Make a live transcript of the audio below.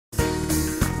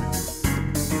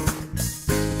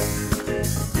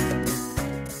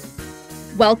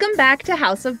Welcome back to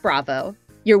House of Bravo,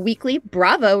 your weekly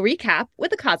Bravo recap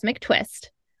with a cosmic twist.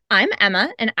 I'm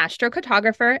Emma, an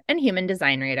astrocartographer and human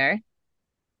design reader.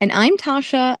 And I'm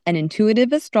Tasha, an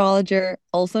intuitive astrologer,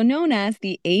 also known as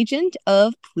the agent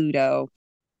of Pluto.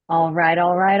 All right,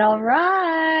 all right, all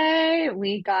right.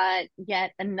 We got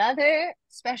yet another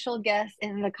special guest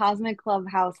in the Cosmic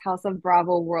Clubhouse House of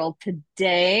Bravo world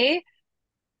today.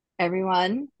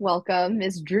 Everyone, welcome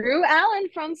Miss Drew Allen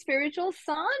from Spiritual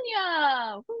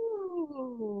Sonia.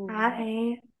 Woo.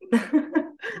 Hi.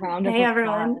 Round of Hey,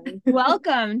 everyone. applause.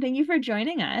 Welcome. Thank you for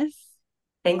joining us.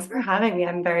 Thanks for having me.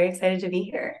 I'm very excited to be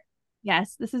here.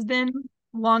 Yes, this has been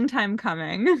a long time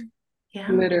coming.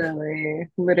 Yeah. Literally.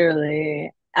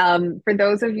 For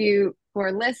those of you who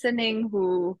are listening,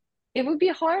 who it would be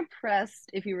hard pressed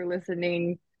if you were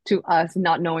listening to us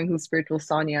not knowing who Spiritual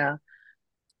Sonia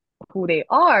who they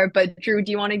are. But Drew,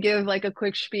 do you want to give like a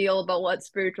quick spiel about what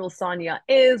Spiritual Sonia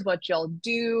is, what y'all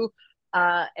do,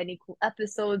 any cool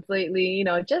episodes lately,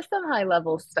 just some high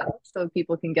level stuff so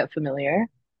people can get familiar.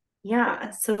 Yeah.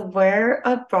 So we're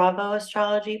a Bravo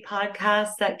astrology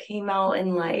podcast that came out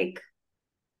in I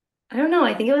don't know,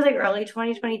 I think it was early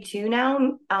 2022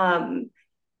 now.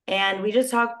 And we just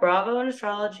talk Bravo and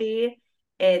astrology.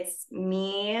 It's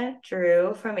me,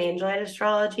 Drew from Angelite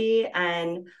Astrology,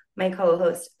 and my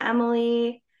co-host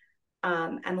Emily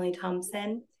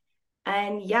Thompson.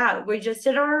 And yeah, we just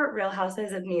did our Real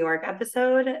Housewives of New York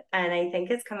episode, and I think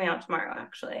it's coming out tomorrow,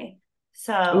 actually.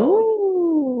 So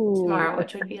Ooh. tomorrow,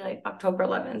 which would be October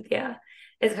 11th. Yeah,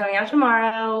 it's coming out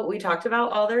tomorrow. We talked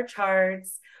about all their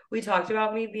charts. We talked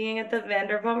about me being at the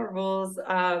Vanderpump Rules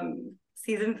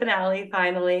season finale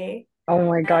finally. Oh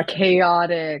my God, And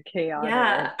chaotic, chaotic.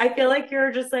 yeah, I feel like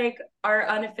you're just our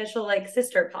unofficial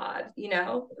sister pod, you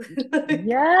know?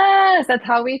 Yes, that's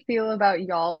how we feel about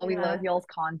y'all. We love Yeah. y'all's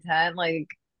content. Like,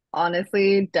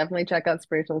 honestly, definitely check out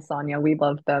Spiritual Sonia. We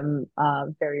love them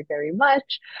very, very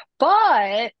much.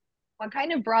 But what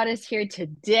kind of brought us here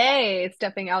today,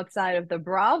 stepping outside of the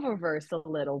Bravoverse a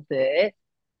little bit,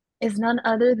 is none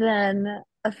other than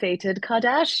a fated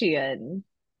Kardashian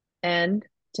and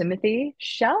Timothée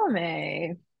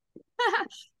Chalamet.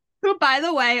 Who, by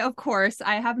the way, of course,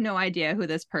 I have no idea who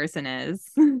this person is.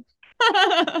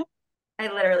 I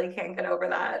literally can't get over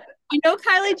that. I know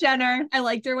Kylie Jenner. I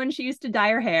liked her when she used to dye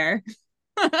her hair.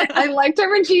 I liked her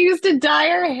when she used to dye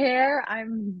her hair.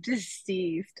 I'm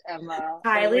deceased, Emma. Oh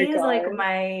my Kylie is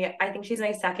God. I think she's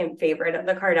my second favorite of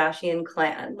the Kardashian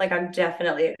clan. I'm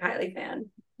definitely a Kylie fan.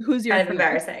 Who's your Kind of favorite?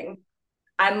 embarrassing.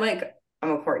 I'm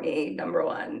a Courtney number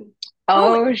one.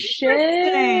 Oh, Oh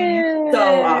interesting.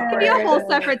 So Maybe a whole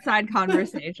awkward. separate side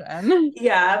conversation.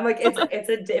 Yeah, I'm it's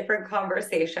a different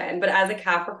conversation. But as a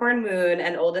Capricorn moon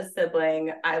and oldest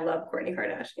sibling, I love Kourtney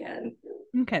Kardashian.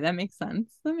 Okay, that makes sense.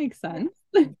 That makes sense.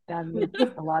 That makes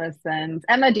a lot of sense.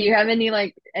 Emma, do you have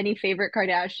any favorite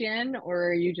Kardashian, or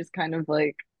are you just kind of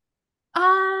like,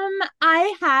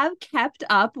 I have kept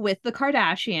up with the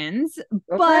Kardashians, okay,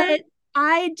 but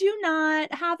I do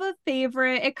not have a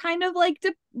favorite. It kind of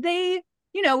they,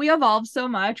 we evolve so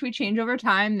much. We change over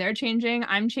time. They're changing,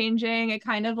 I'm changing. It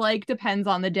kind of depends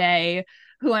on the day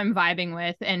who I'm vibing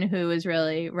with and who is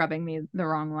really rubbing me the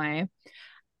wrong way.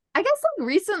 I guess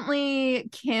recently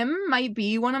Kim might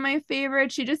be one of my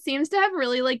favorites. She just seems to have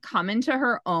really come into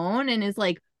her own and is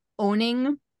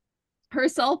owning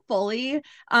herself fully.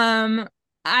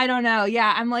 I don't know.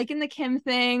 Yeah, I'm liking the Kim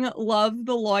thing. Love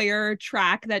the lawyer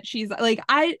track that she's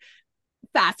I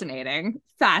fascinating.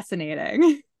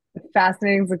 Fascinating.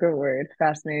 fascinating is a good word.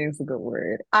 Fascinating is a good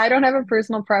word. I don't have a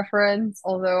personal preference,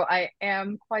 although I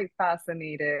am quite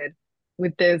fascinated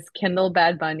with this Kendall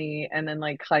Bad Bunny and then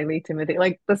Kylie Timothy,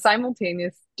 like the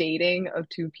simultaneous dating of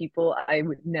two people I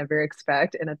would never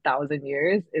expect in 1,000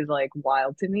 years is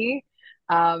wild to me.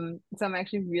 So I'm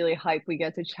actually really hyped we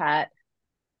get to chat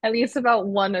at least about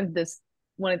one of these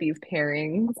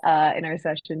pairings in our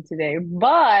session today.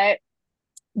 But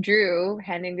Drew,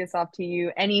 handing this off to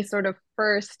you, any sort of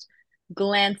first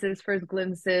glances, first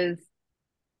glimpses,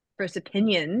 first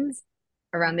opinions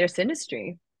around their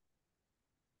synastry?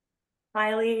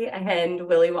 Kylie and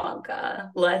Willy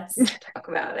Wonka. Let's talk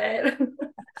about it. um,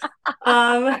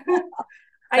 I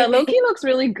That Loki think looks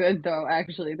really good though,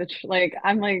 actually.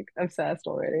 I'm obsessed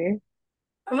already.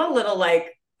 I'm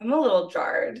I'm a little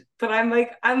jarred, but I'm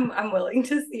willing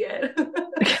to see it.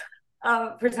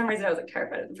 For some reason I was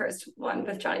terrified of the first one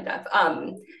with Johnny Depp.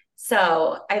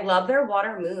 So I love their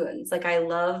water moons.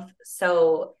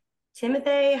 So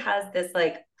Timothée has this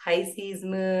Pisces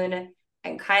moon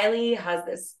and Kylie has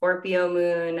this Scorpio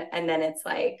moon, and then it's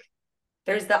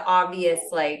there's the obvious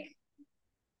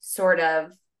sort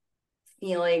of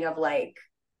feeling of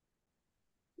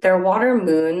their water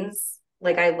moons,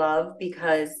 like I love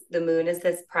because the moon is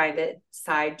this private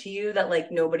side to you that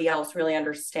like nobody else really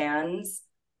understands.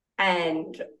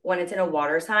 And when it's in a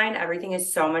water sign, everything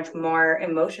is so much more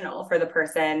emotional for the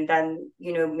person than,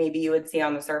 maybe you would see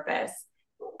on the surface.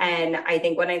 And I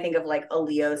think when I think of like a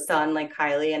Leo sun like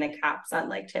Kylie and a Cap sun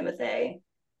like Timothée,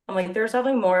 I'm like, there's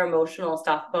definitely more emotional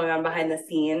stuff going on behind the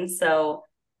scenes. So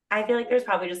I feel like there's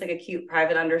probably just like a cute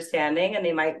private understanding, and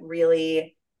they might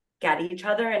really get each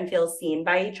other and feel seen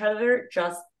by each other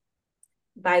just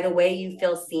by the way you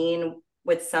feel seen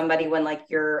with somebody when like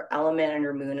your element and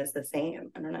your moon is the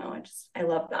same. I don't know. I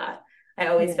love that. I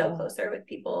always feel Yeah. closer with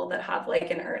people that have like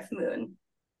an earth moon.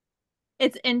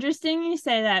 It's interesting you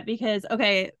say that because,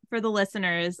 okay, for the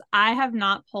listeners, I have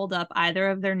not pulled up either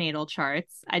of their natal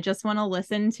charts. I just want to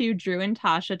listen to Drew and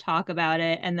Tasha talk about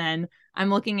it. And then I'm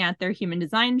looking at their human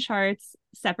design charts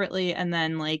separately and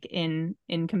then like in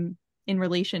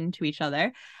relation to each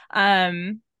other.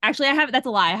 Actually, that's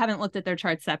a lie. I haven't looked at their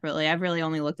charts separately. I've really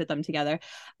only looked at them together.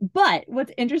 But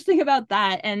what's interesting about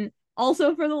that, and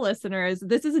also for the listeners,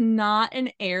 this is not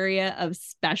an area of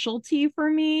specialty for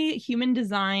me. Human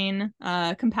design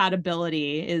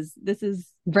compatibility is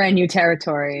Brand new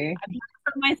territory. I've done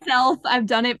it for myself. I've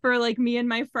done it for like me and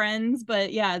my friends,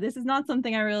 but yeah, this is not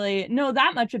something I really know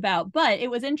that much about. But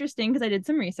it was interesting because I did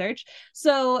some research.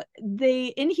 So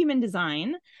in human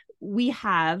design, we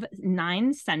have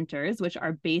 9 centers, which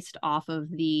are based off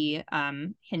of the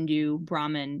Hindu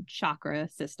Brahmin chakra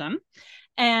system.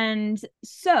 And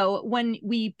so when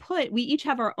we each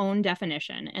have our own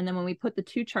definition. And then when we put the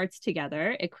 2 charts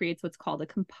together, it creates what's called a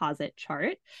composite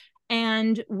chart.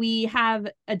 And we have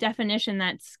a definition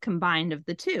that's combined of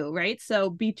the 2, right? So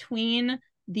between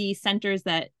the centers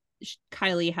that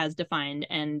Kylie has defined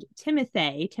and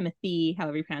Timothée,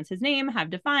 however you pronounce his name, have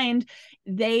defined,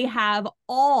 they have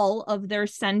all of their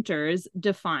centers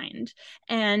defined.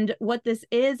 And what this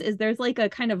is there's like a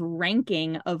kind of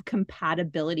ranking of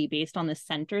compatibility based on the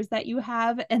centers that you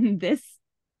have. And this,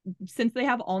 since they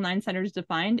have all 9 centers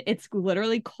defined, it's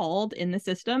literally called in the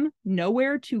system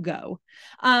nowhere to go,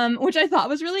 which I thought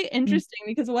was really interesting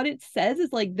because what it says is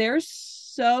like they're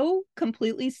so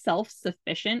completely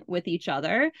self-sufficient with each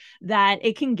other that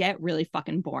it can get really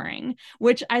fucking boring,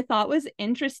 which I thought was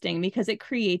interesting because it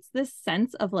creates this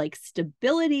sense of like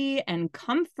stability and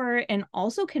comfort, and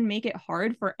also can make it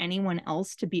hard for anyone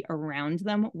else to be around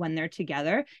them when they're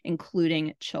together,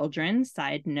 including children,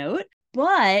 side note.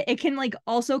 But it can like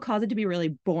also cause it to be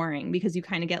really boring because you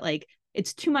kind of get like,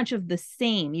 it's too much of the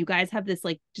same. You guys have this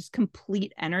like just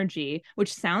complete energy,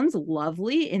 which sounds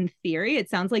lovely in theory. It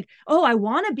sounds like, oh, I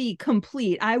want to be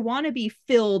complete. I want to be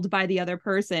filled by the other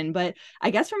person. But I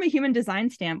guess from a human design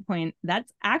standpoint,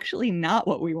 that's actually not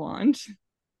what we want.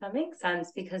 That makes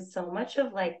sense because so much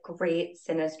of like great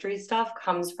synastry stuff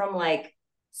comes from like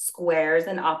squares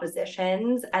and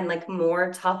oppositions and like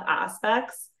more tough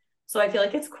aspects. So I feel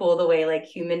like it's cool the way like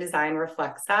human design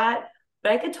reflects that.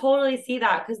 But I could totally see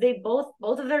that because they both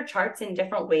of their charts in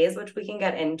different ways, which we can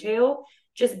get into,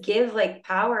 just give like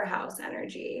powerhouse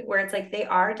energy where it's like they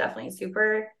are definitely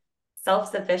super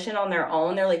self-sufficient on their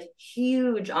own. They're like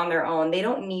huge on their own. They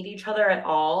don't need each other at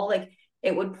all. Like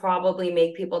it would probably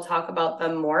make people talk about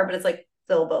them more, but it's like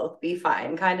they'll both be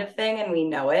fine kind of thing. And we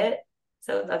know it.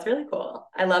 So that's really cool.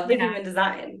 I love the human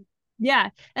design. Yeah.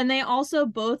 And they also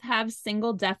both have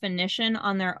single definition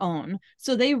on their own.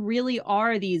 So they really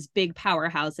are these big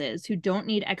powerhouses who don't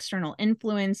need external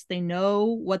influence. They know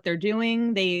what they're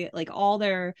doing. They like all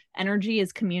their energy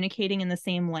is communicating in the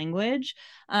same language.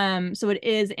 So it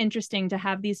is interesting to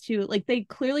have these 2, like they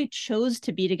clearly chose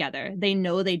to be together. They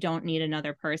know they don't need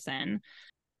another person.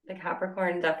 The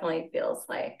Capricorn definitely feels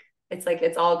like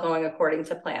it's all going according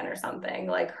to plan or something,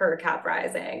 like her Cap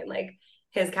rising and like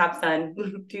his Cap sun.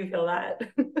 Do you feel that?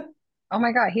 Oh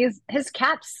my God, his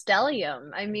Cap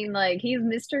stellium. I mean, like he's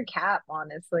Mr. Cap,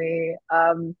 honestly.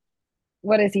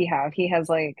 What does he have? He has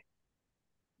like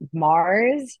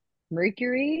Mars,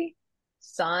 Mercury,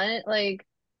 Sun, like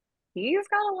he's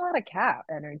got a lot of Cap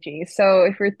energy. So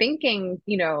if we're thinking,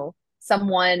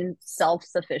 someone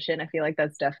self-sufficient, I feel like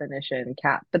that's definition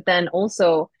Cap. But then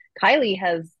also Kylie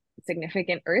has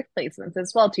significant Earth placements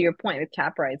as well, to your point with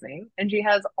Cap rising, and she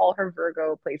has all her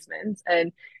Virgo placements.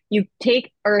 And you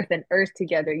take Earth and Earth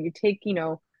together, you take,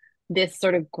 this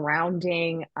sort of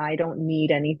grounding, I don't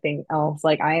need anything else.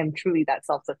 Like I am truly that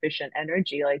self-sufficient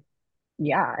energy. Like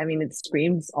yeah, I mean, it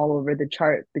screams all over the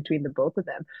chart between the both of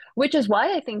them, which is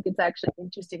why I think it's actually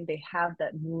interesting they have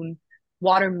that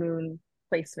water moon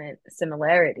placement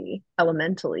similarity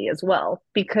elementally as well,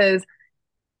 because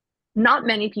not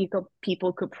many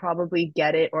people could probably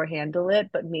get it or handle it,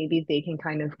 but maybe they can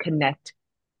kind of connect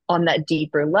on that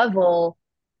deeper level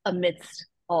amidst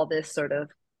all this sort of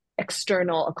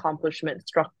external accomplishment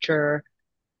structure,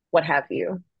 what have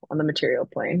you, on the material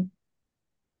plane.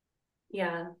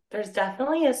 Yeah, there's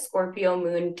definitely a Scorpio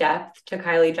moon depth to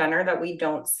Kylie Jenner that we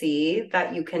don't see,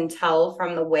 that you can tell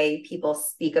from the way people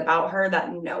speak about her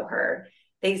that know her.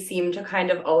 They seem to kind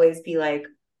of always be like,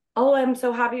 "Oh, I'm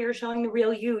so happy you're showing the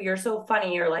real you. You're so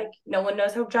funny." Or like, "No one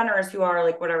knows how generous you are,"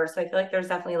 like whatever. So I feel like there's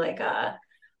definitely like a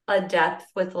depth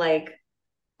with like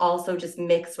also just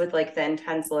mixed with like the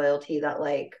intense loyalty that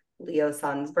like Leo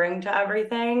suns bring to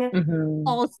everything. Mm-hmm.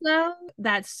 Also,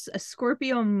 that's a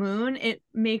Scorpio moon. It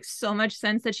makes so much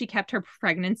sense that she kept her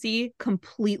pregnancy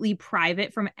completely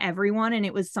private from everyone, and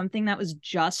it was something that was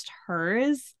just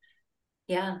hers.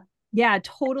 Yeah. Yeah,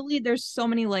 totally. There's so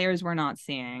many layers we're not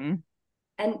seeing.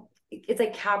 And it's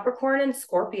like Capricorn and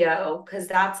Scorpio, because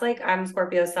that's like I'm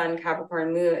Scorpio sun,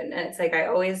 Capricorn moon. And it's like I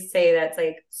always say that's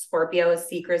like Scorpio is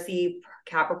secrecy,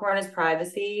 Capricorn is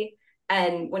privacy.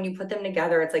 And when you put them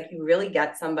together, it's like you really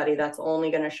get somebody that's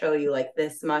only going to show you like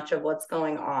this much of what's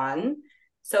going on.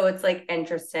 So it's like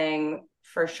interesting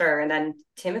for sure. And then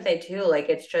Timothée too, like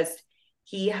it's just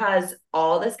he has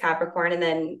all this Capricorn and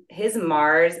then his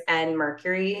Mars and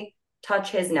Mercury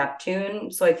touch his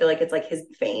Neptune. So I feel like it's like his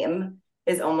fame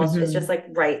is almost it's Mm-hmm. just like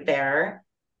right there.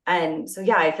 And so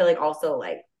yeah, I feel like also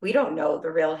like we don't know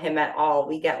the real him at all.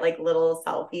 We get like little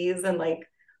selfies and like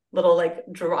little like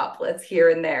droplets here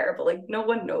and there, but like no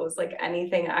one knows like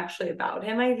anything actually about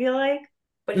him, I feel like.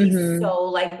 But he's Mm-hmm. so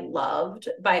like loved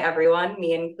by everyone,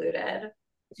 me included.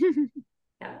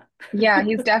 Yeah. Yeah,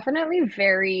 he's definitely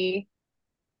very,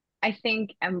 I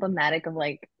think, emblematic of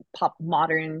like pop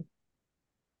modern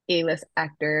A-list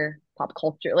actor pop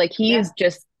culture. Like he is Yeah.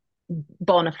 just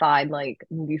bona fide like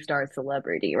movie star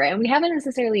celebrity, right? And we haven't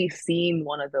necessarily seen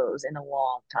one of those in a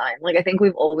long time. Like I think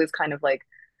we've always kind of like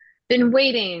been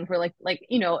waiting for like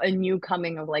a new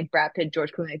coming of like Brad Pitt,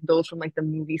 George Clooney, like those from like the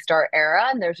movie star era,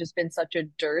 and there's just been such a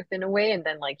dearth in a way, and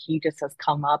then like he just has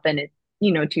come up, and it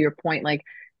to your point, like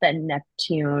that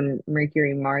Neptune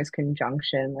Mercury Mars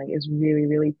conjunction like is really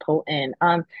really potent.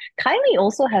 Kylie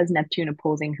also has Neptune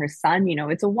opposing her sun.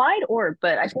 It's a wide orb,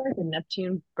 but I feel like the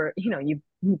Neptune, you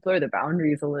blur the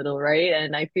boundaries a little, right?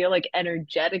 And I feel like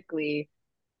energetically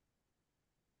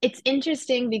it's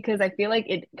interesting because I feel like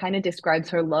it kind of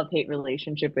describes her love-hate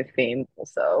relationship with fame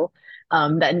also,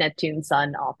 that Neptune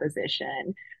Sun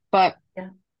opposition. But Yeah.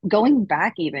 going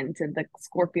back even to the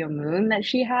Scorpio moon that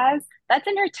she has, that's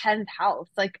in her 10th house.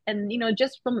 Like, and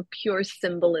just from a pure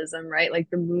symbolism, right?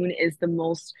 Like the moon is the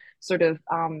most sort of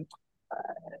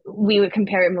we would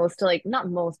compare it most to like not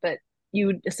most, but you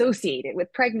would associate it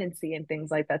with pregnancy and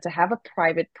things like that. To have a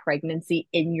private pregnancy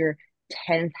in your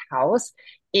 10th house,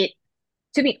 it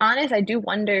to be honest, I do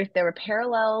wonder if there were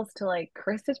parallels to like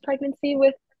Krista's pregnancy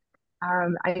with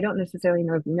I don't necessarily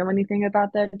know if you know anything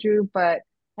about that, Drew, but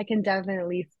I can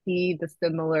definitely see the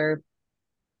similar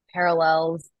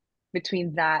parallels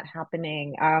between that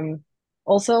happening.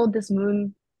 Also this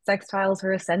moon sextiles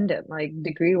her ascendant, like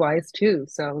degree wise too.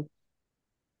 So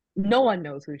no one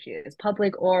knows who she is,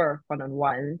 public or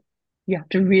one-on-one. You have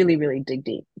to really, really dig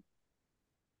deep.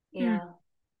 Hmm. Yeah.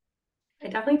 I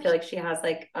definitely feel like she has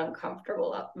like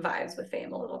uncomfortable vibes with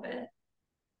fame a little bit.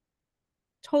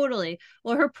 Totally.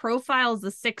 Well, her profile is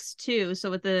the 6-2. So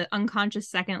with the unconscious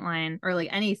second line or like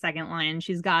any second line,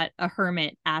 she's got a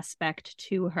hermit aspect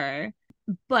to her.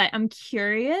 But I'm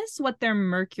curious what their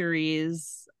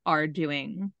Mercuries are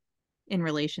doing in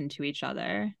relation to each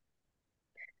other.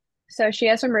 So she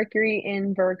has her Mercury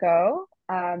in Virgo,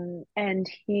 and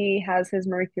he has his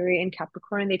Mercury in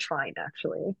Capricorn. They trine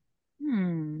actually.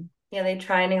 Hmm. Yeah, they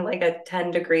try and like a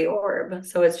 10-degree orb.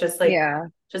 So it's just like Yeah,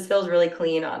 just feels really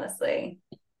clean, honestly.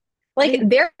 like They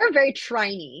they're very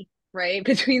triney, right?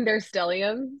 Between their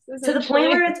stelliums, To the point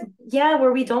where essentially. it's yeah,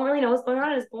 where we don't really know what's going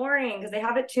on. It's boring because they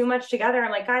have it too much together.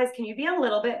 I'm like, guys, can you be a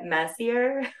little bit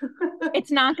messier?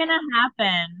 It's not going to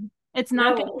happen. It's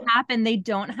not going to No. happen. They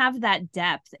don't have that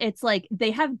depth. It's like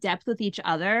they have depth with each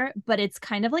other, but it's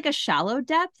kind of like a shallow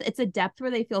depth. It's a depth where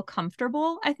they feel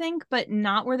comfortable, I think, but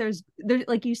not where there's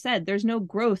like you said, there's no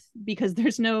growth because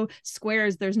there's no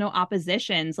squares, there's no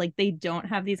oppositions. Like they don't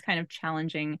have these kind of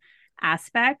challenging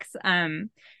aspects. And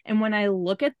when I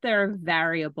look at their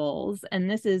variables, and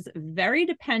this is very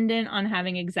dependent on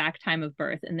having exact time of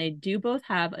birth, and they do both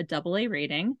have a AA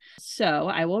rating. So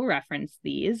I will reference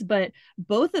these, but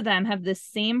both of them have the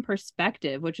same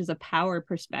perspective, which is a power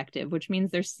perspective, which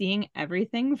means they're seeing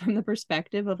everything from the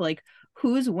perspective of like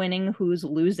who's winning, who's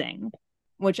losing,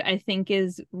 which I think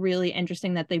is really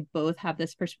interesting that they both have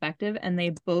this perspective and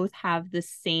they both have the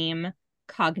same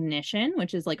cognition,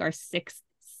 which is like our sixth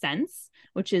sense,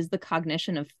 which is the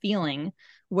cognition of feeling,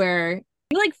 where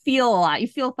you like feel a lot. You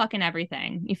feel fucking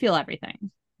everything. You feel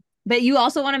everything. But you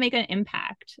also want to make an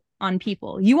impact on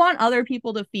people. You want other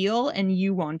people to feel, and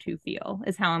you want to feel,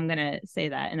 is how I'm going to say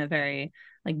that in a very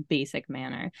like basic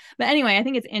manner. But anyway, I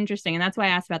think it's interesting. And that's why I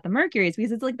asked about the Mercuries,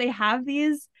 because it's like they have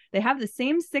the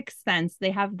same sixth sense. They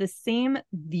have the same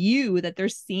view that they're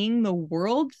seeing the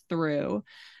world through.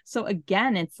 So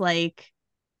again, it's like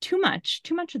too much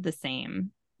of the same.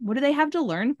 What do they have to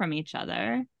learn from each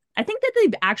other? I think that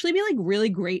they'd actually be like really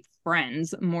great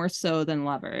friends more so than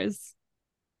lovers.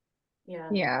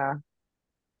 Yeah.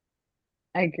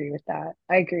 I agree with that.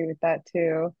 I agree with that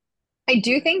too. I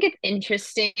do think it's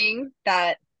interesting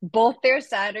that both their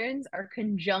Saturns are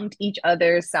conjunct each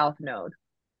other's south node.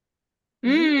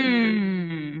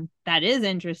 That is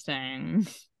interesting.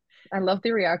 I love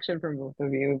the reaction from both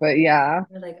of you, but yeah.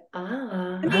 We're like,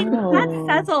 I mean, that Oh.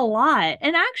 says a lot.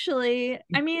 And actually,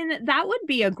 I mean, that would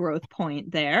be a growth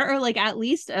point there, or like at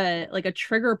least a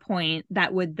trigger point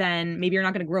that would then, maybe you're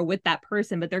not going to grow with that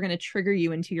person, but they're going to trigger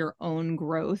you into your own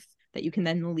growth that you can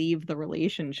then leave the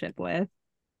relationship with.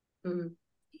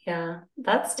 Yeah,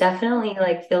 that's definitely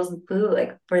like feels boo.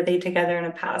 Like, were they together in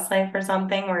a past life or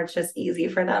something, where it's just easy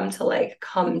for them to like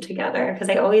come together? Because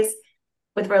I always,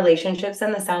 with relationships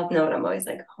in the South Node, I'm always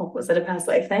like, oh, was it a past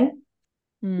life thing?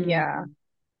 Yeah,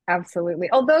 absolutely.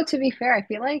 Although to be fair, I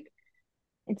feel like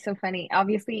it's so funny.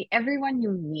 Obviously, everyone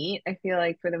you meet, I feel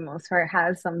like for the most part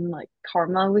has some like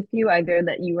karma with you, either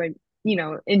that you were,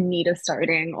 in need of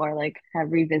starting or like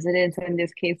have revisited. So in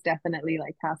this case, definitely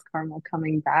like past karma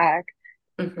coming back.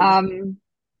 Mhm. Um,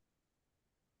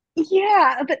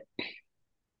 yeah, but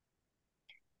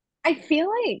I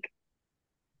feel like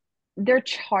their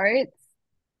charts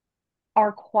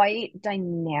are quite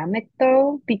dynamic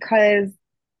though, because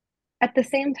at the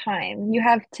same time, you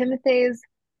have Timothee's.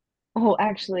 Oh,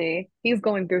 actually, he's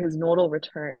going through his nodal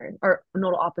return or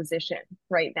nodal opposition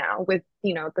right now with,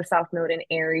 the South Node in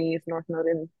Aries, North Node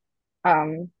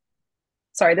in,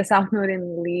 sorry, the South Node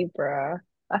in Libra,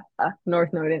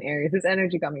 North Node in Aries. His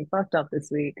energy got me fucked up this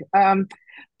week.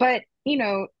 But,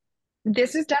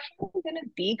 this is definitely going to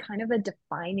be kind of a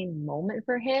defining moment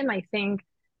for him. I think,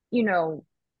 you know,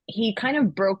 he kind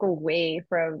of broke away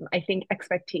from, I think,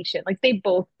 expectation. Like they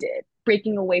both did,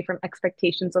 breaking away from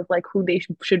expectations of like who they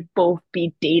should both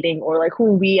be dating or like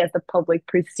who we as the public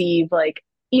perceive, like,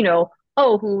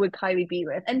 oh, who would Kylie be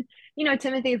with? And,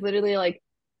 Timothy is literally like,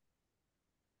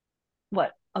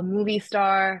 what, a movie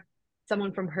star,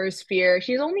 someone from her sphere.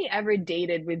 She's only ever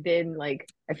dated within like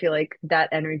I feel like that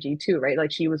energy too, right?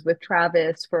 Like she was with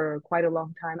Travis for quite a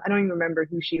long time. I don't even remember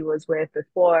who she was with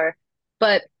before,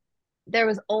 but there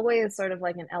was always sort of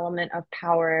like an element of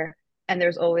power and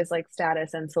there's always like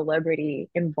status and celebrity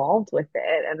involved with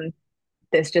it. And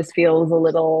this just feels a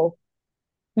little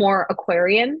more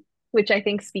Aquarian, which I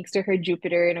think speaks to her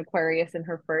Jupiter in Aquarius in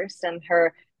her first and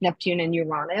her Neptune and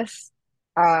Uranus.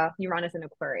 Uranus in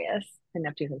Aquarius and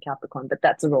Neptune in Capricorn, but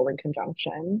that's a rolling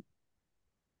conjunction.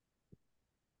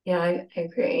 Yeah, I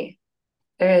agree.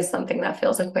 There is something that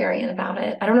feels Aquarian about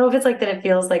it. I don't know if it's like that it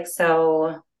feels like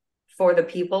so for the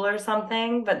people or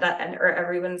something, but or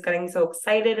everyone's getting so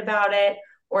excited about it,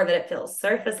 or that it feels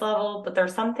surface level, but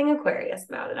there's something Aquarius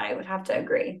about it. I would have to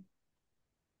agree.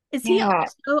 Is he Yeah,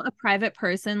 also a private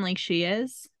person like she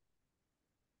is?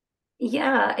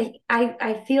 Yeah,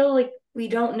 I feel like we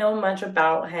don't know much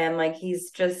about him. Like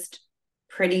he's just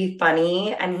pretty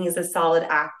funny and he's a solid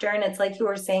actor. And it's like you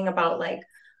were saying about like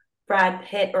Brad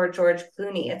Pitt or George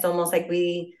Clooney. It's almost like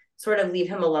we sort of leave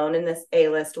him alone in this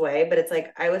A-list way. But it's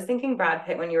like I was thinking Brad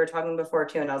Pitt when you were talking before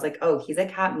too, and I was like, oh, he's a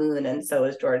Cat Moon, and so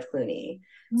is George Clooney.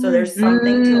 So there's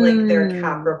something to like their Mm.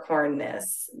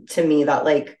 Capricornness to me that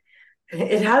like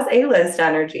it has A-list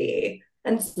energy.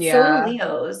 And so do Yeah.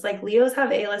 Leos. Like Leos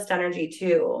have A-list energy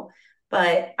too.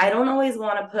 But I don't always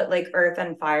want to put like earth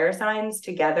and fire signs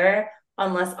together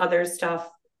unless other stuff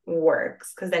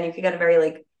works. Cause then you could get a very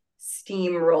like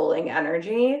steamrolling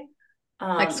energy.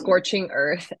 Like Um, scorching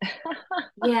earth.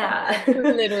 yeah.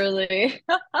 Literally.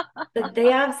 But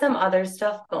they have some other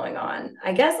stuff going on.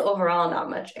 I guess overall, not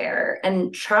much air.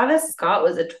 And Travis Scott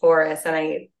was a Taurus, and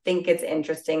I think it's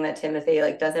interesting that Timothy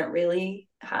like doesn't really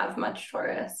have much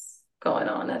Taurus going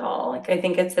on at all. Like I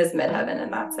think it's his midheaven,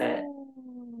 and that's it.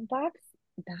 Oh,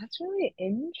 that's really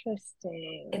It's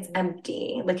interesting.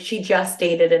 empty. Like she just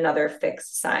dated another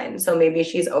fixed sign, so maybe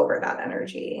she's over that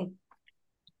energy.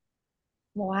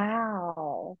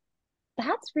 Wow.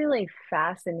 That's really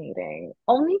fascinating.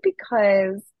 Only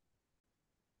because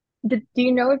do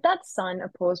you know if that sun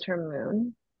opposed her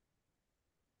moon?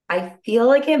 I feel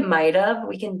like it might have.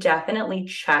 We can definitely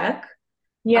check.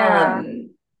 Yeah.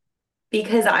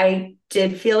 because I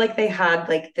did feel like they had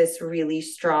like this really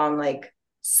strong like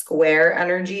square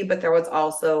energy, but there was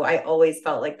also, I always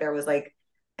felt like there was like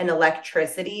an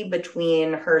electricity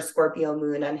between her Scorpio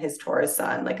moon and his Taurus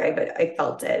sun. Like I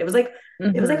felt it. It was like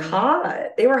Mm-hmm. hot.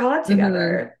 They were hot Mm-hmm.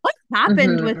 together. What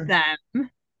happened with Mm-hmm. them?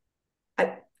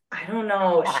 I I don't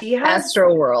know. She has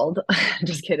Astro World.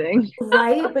 Just kidding.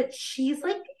 right, but she's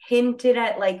like hinted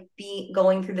at like be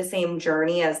going through the same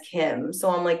journey as Kim. So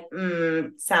I'm like,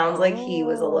 sounds like he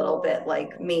was a little bit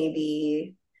like Oh.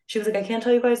 maybe she was like, I can't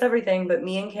tell you guys everything, but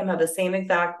me and Kim have the same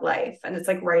exact life. And it's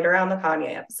like right around the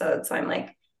Kanye episode. So I'm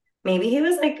like, maybe he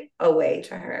was like away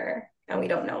to her and we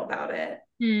don't know about it.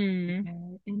 Hmm.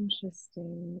 Okay,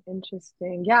 interesting,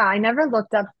 interesting. Yeah, I never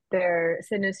looked up their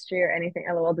synastry or anything.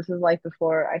 LOL, this was like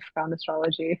before I found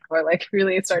astrology or like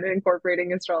really started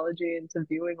incorporating astrology into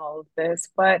viewing all of this.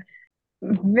 But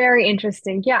very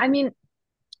interesting. Yeah, I mean,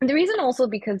 the reason also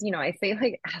because, I say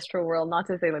like Astro World, not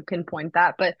to say like pinpoint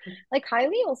that, but like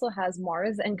Kylie also has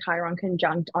Mars and Chiron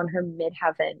conjunct on her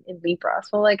midheaven in Libra.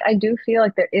 So like I do feel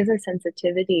like there is a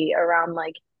sensitivity around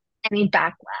like any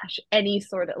backlash, any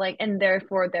sort of like, and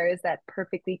therefore there is that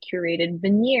perfectly curated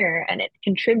veneer and it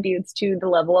contributes to the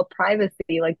level of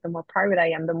privacy. Like the more private I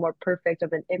am, the more perfect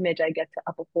of an image I get to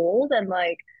uphold. And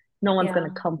like no one's gonna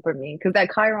Yeah. come for me because that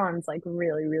Chiron's like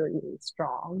really, really, really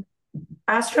strong.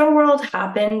 Astro World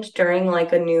happened during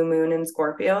like a new moon in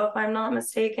Scorpio, if I'm not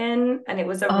mistaken. And it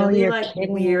was a Oh, really you're like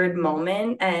weird kidding.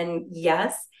 moment. And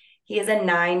yes, he has a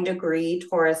 9-degree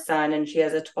Taurus sun and she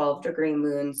has a 12-degree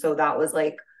moon. So that was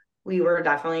like, we were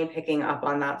definitely picking up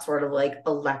on that sort of like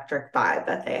electric vibe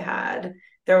that they had.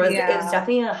 It was Yeah.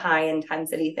 definitely a high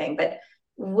intensity thing. But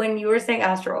when you were saying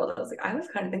Astro World, I was like, I was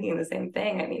kind of thinking the same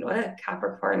thing. I mean, what a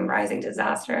Capricorn rising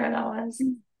disaster that was.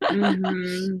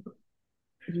 Mm-hmm. Like,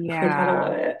 I don't Yeah.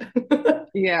 want it.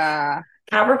 Yeah.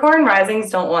 Capricorn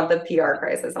risings don't want the PR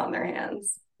crisis on their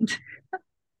hands.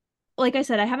 Like I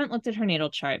said, I haven't looked at her natal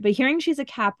chart, but hearing she's a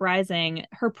Cap rising,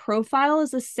 her profile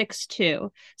is a 6-2.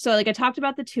 So like I talked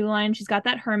about the two line, she's got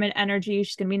that hermit energy.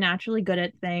 She's gonna be naturally good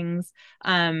at things.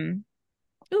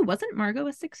 Ooh, wasn't Margot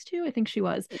a 6-2? I think she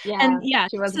was. And Yeah. yeah,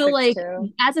 She was a so six like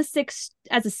too.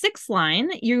 as a six line,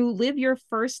 you live your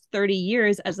first 30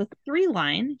 years as a three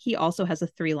line. He also has a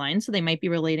three line, so they might be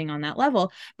relating on that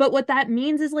level. But what that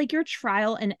means is like you're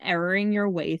trial and erroring your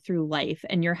way through life,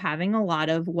 and you're having a lot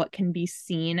of what can be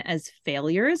seen as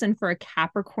failures. And for a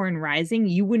Capricorn rising,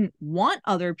 you wouldn't want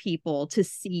other people to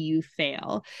see you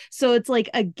fail. So it's like,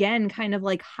 again, kind of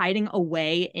like hiding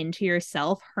away into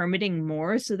yourself, hermiting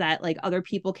more so that like other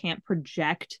people can't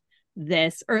project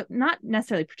this, or not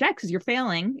necessarily project because you're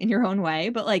failing in your own way,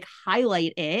 but like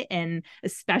highlight it. And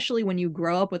especially when you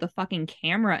grow up with a fucking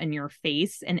camera in your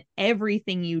face and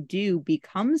everything you do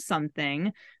becomes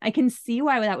something, I can see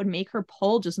why that would make her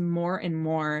pull just more and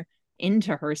more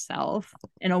into herself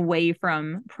and away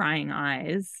from prying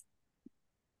eyes.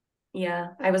 Yeah,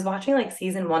 I was watching like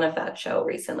season one of that show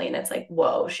recently, and it's like,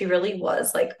 whoa, she really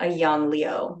was like a young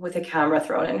Leo with a camera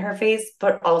thrown in her face,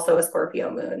 but also a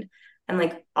Scorpio moon. And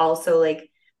like also like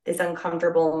this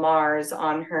uncomfortable Mars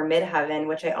on her midheaven,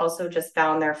 which I also just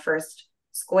found their first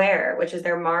square, which is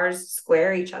their Mars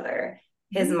square each other.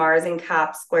 His Mhm. Mars in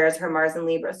Cap squares her Mars in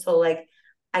Libra. So like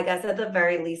I guess at the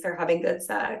very least they're having good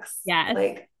sex. Yes.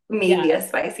 Like Yeah. maybe a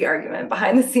spicy argument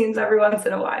behind the scenes every once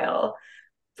in a while.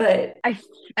 But I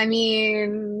I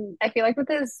mean, I feel like with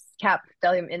this Cap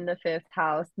stellium in the fifth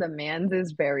house, the man's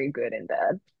is very good in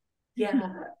bed.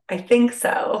 yeah, I think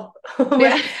so. Yeah.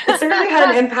 Which it certainly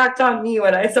had an impact on me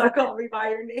when I saw Call Me by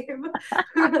Your Name,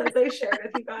 as I shared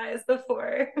with you guys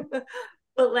before.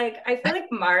 But like, I feel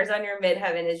like Mars on your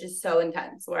midheaven is just so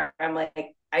intense, where I'm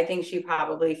like, I think she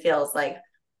probably feels like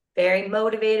very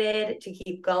motivated to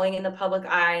keep going in the public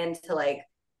eye and to like,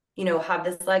 have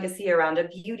this legacy around a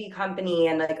beauty company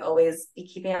and like always be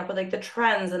keeping up with like the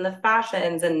trends and the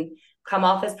fashions and come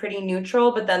off as pretty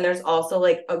neutral. But then there's also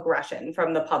like aggression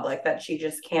from the public that she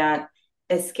just can't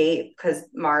escape because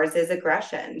Mars is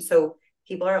aggression. So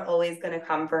people are always going to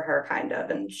come for her kind of.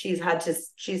 And she says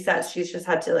she's just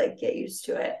had to like get used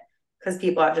to it because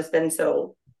people have just been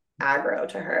so aggro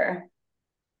to her.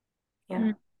 Yeah.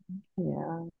 Mm.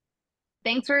 Yeah.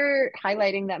 Thanks for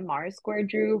highlighting that Mars square,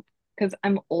 Drew, because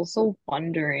I'm also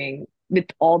wondering with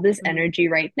all this energy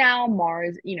right now,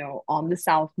 Mars, on the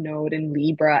South Node in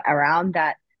Libra, around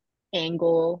that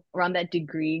angle, around that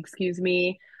degree, excuse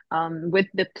me, with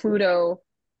the Pluto,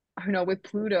 I don't know, with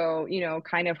Pluto,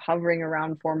 kind of hovering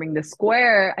around forming the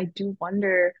square, I do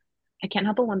wonder, I can't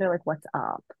help but wonder like what's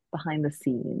up behind the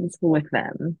scenes with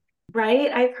them.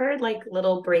 Right? I've heard like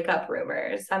little breakup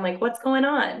rumors. I'm like, what's going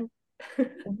on?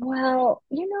 Well,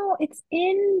 it's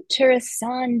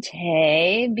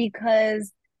interessante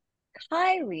because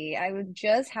Kylie, I would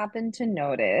just happen to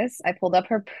notice, I pulled up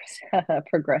her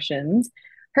progressions.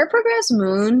 Her progress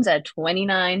moon's at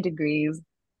 29 degrees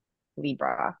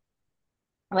Libra.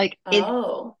 Like it's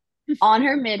Oh, on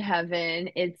her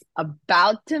midheaven. It's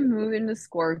about to move into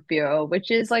Scorpio,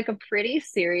 which is like a pretty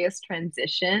serious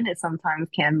transition. It sometimes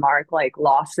can mark like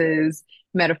losses,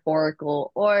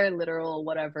 metaphorical or literal,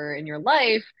 whatever in your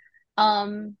life.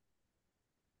 Um,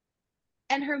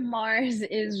 and her Mars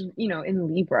is,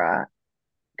 in Libra,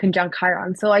 conjunct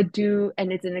Chiron. So I do,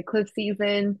 and it's an eclipse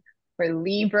season for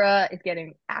Libra. It's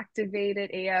getting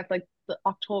activated AF. Like the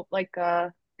October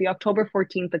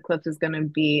 14th eclipse is going to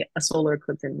be a solar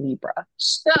eclipse in Libra.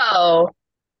 So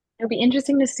it'll be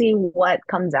interesting to see what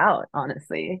comes out,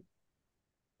 honestly,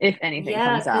 if anything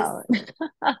yeah, comes because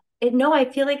out. no, I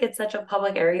feel like it's such a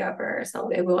public area for her, so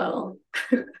it will.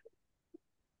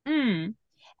 Mm.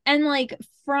 And like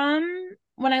from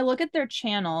when I look at their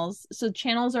channels, so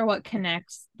channels are what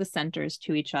connects the centers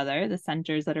to each other, the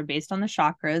centers that are based on the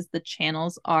chakras. The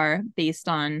channels are based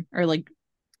on, or like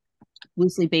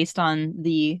loosely based on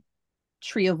the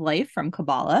tree of life from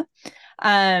Kabbalah.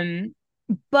 Um,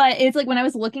 but it's like when I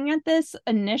was looking at this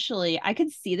initially, I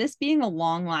could see this being a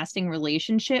long lasting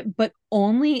relationship, but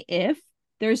only if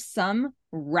there's some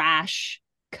rash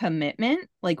commitment,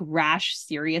 like rash,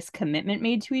 serious commitment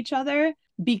made to each other,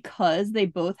 because they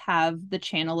both have the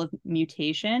channel of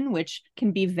mutation, which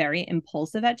can be very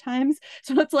impulsive at times.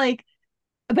 So it's like,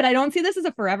 but I don't see this as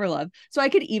a forever love. So I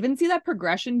could even see that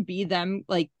progression be them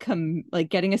like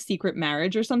getting a secret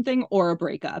marriage or something, or a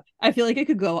breakup. I feel like it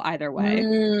could go either way.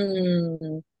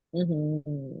 Mm,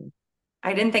 mhm.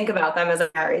 I didn't think about them as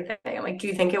a married thing. I'm like, do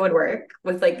you think it would work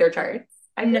with like their charts?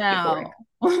 I feel like it could No. work.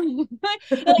 Like,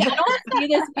 I don't see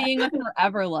this being a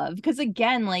forever love because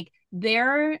again, like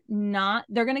they're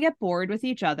gonna get bored with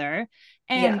each other.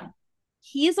 And Yeah.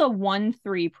 he's a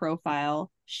 1-3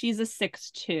 profile. She's a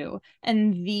 6-2.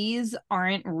 And these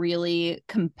aren't really Mm.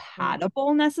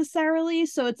 compatible necessarily.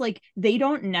 So it's like they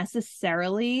don't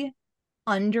necessarily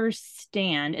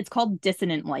understand. It's called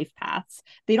dissonant life paths.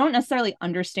 They don't necessarily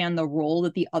understand the role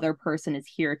that the other person is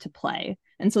here to play.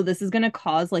 And so this is going to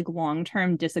cause like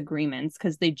long-term disagreements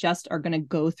because they just are going to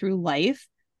go through life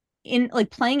in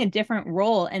like playing a different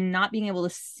role and not being able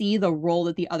to see the role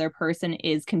that the other person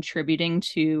is contributing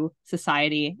to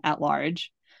society at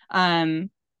large.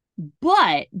 Um,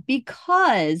 but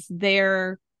because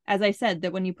they're, as I said,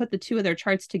 that when you put the two of their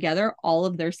charts together, all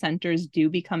of their centers do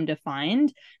become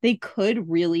defined, they could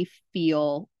really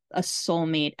feel a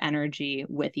soulmate energy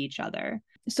with each other.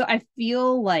 So I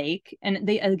feel like, and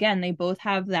they both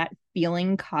have that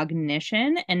feeling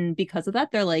cognition. And because of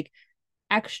that, they're like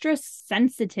extra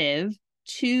sensitive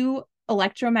to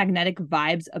electromagnetic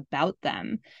vibes about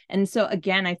them. And so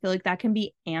again, I feel like that can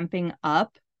be amping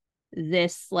up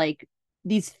this like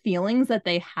these feelings that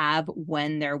they have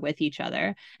when they're with each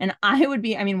other. And I would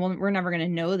be, I mean, well, we're never going to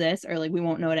know this, or like we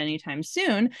won't know it anytime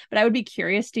soon, but I would be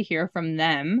curious to hear from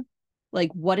them like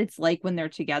what it's like when they're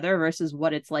together versus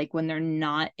what it's like when they're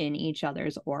not in each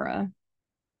other's aura.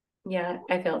 Yeah,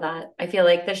 I feel that. I feel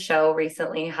like the show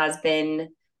recently has been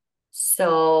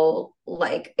so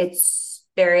like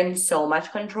they're in so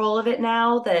much control of it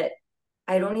now that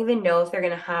I don't even know if they're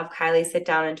gonna have Kylie sit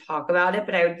down and talk about it,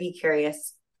 but I would be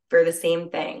curious for the same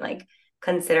thing, like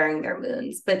considering their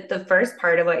moons. But the first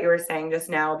part of what you were saying just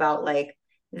now about like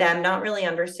them not really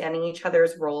understanding each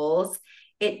other's roles,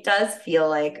 it does feel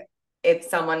like if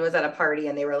someone was at a party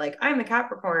and they were like, I'm a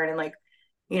Capricorn and like,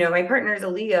 my partner's a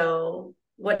Leo,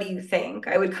 what do you think?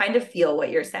 I would kind of feel what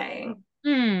you're saying of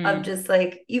Hmm. just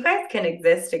like you guys can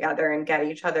exist together and get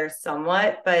each other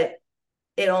somewhat, but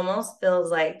it almost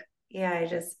feels like, yeah,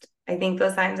 I think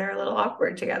those signs are a little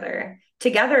awkward together.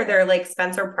 Together, they're like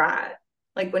Spencer Pratt,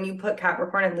 like when you put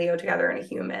Capricorn and Leo together in a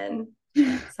human.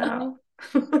 So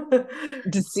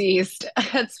Deceased.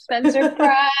 Spencer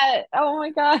Pratt. Oh my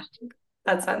God.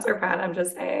 that's Spencer Pratt, I'm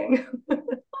just saying.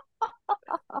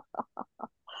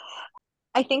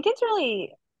 I think it's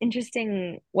really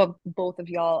interesting what both of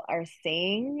y'all are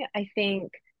saying. I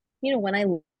think, when I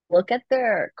look at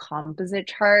their composite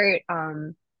chart,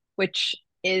 which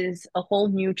is a whole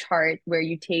new chart where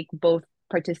you take both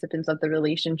participants of the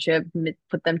relationship,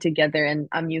 put them together, and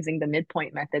I'm using the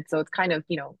midpoint method. So it's kind of,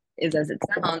 is as it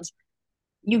sounds.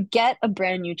 You get a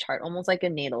brand new chart, almost like a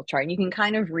natal chart. And you can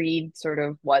kind of read sort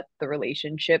of what the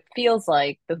relationship feels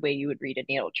like the way you would read a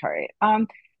natal chart.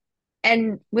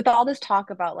 And with all this talk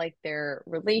about like their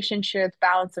relationships,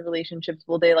 balance of relationships,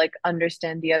 will they like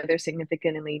understand the other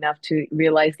significantly enough to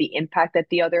realize the impact that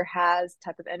the other has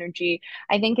type of energy?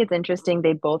 I think it's interesting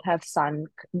they both have Sun,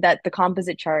 that the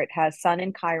composite chart has Sun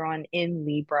and Chiron in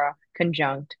Libra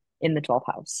conjunct in the 12th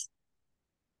house.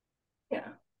 Yeah.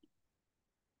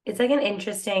 It's like an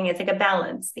interesting, it's like a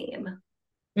balance theme.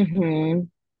 Hmm.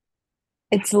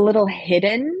 It's a little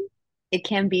hidden. It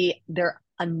can be their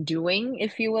undoing,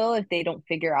 if you will, if they don't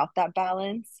figure out that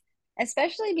balance,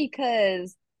 especially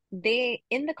because they,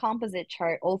 in the composite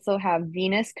chart, also have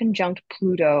Venus conjunct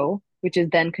Pluto, which is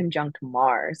then conjunct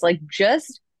Mars. Like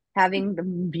just having the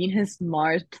Venus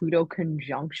Mars Pluto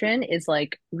conjunction is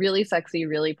like really sexy,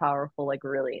 really powerful, like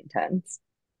really intense.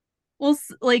 Well,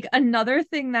 like another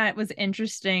thing that was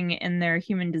interesting in their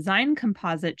human design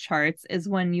composite charts is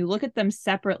when you look at them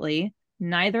separately,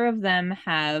 neither of them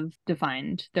have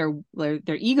defined their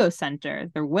ego center,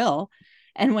 their will.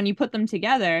 And when you put them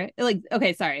together, like,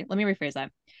 okay, sorry, let me rephrase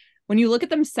that. When you look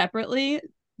at them separately,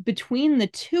 between the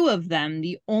two of them,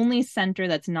 the only center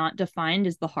that's not defined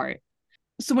is the heart.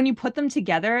 So when you put them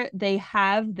together, they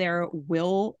have their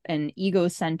will and ego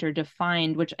center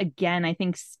defined, which again, I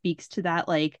think speaks to that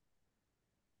like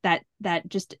that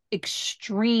just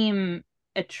extreme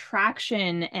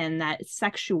attraction and that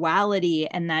sexuality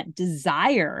and that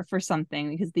desire for something,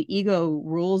 because the ego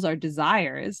rules our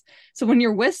desires. So when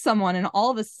you're with someone and all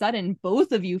of a sudden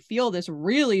both of you feel this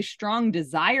really strong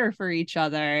desire for each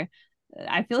other,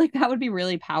 I feel like that would be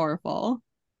really powerful.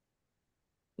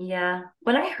 Yeah.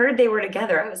 When I heard they were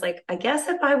together, I was like, I guess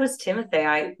if I was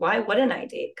Timothée, why wouldn't I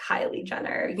date Kylie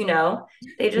Jenner? You know,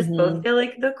 they just both Hmm. feel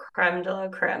like the creme de la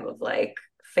creme of like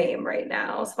fame right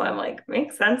now. So I'm like,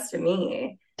 makes sense to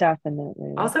me.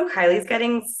 Definitely. Also, Kylie's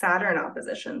getting Saturn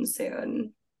opposition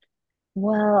soon.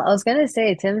 Well, I was gonna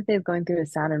say Timothy is going through a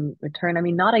Saturn return. I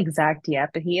mean, not exact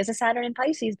yet, but he is a Saturn in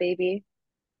Pisces, baby.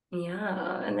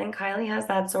 Yeah. And then Kylie has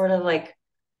that sort of like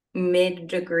mid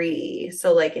degree.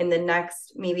 So like in the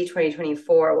next maybe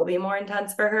 2024 will be more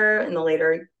intense for her in the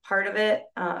later part of it.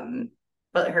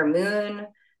 But her moon,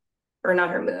 or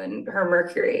not her moon, her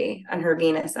Mercury and her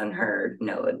Venus and her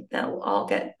node, they'll all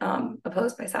get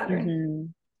opposed by Saturn. Hmm.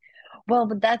 Well,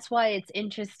 but that's why it's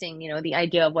interesting, the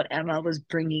idea of what Emma was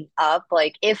bringing up.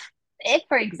 Like, if,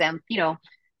 for example,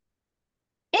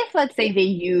 if let's say they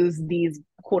use these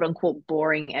quote unquote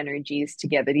boring energies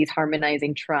together, these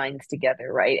harmonizing trines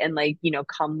together, right? And like,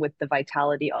 come with the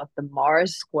vitality of the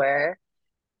Mars square.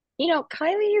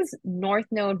 Kylie's North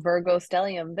Node, Virgo,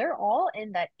 Stellium, they're all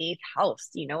in that eighth house,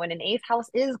 and an eighth house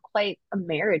is quite a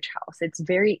marriage house. It's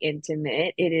very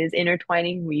intimate. It is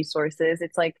intertwining resources.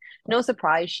 It's like no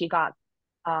surprise she got,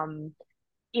 um,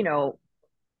 you know,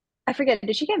 I forget,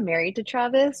 did she get married to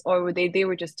Travis or were they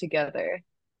were just together?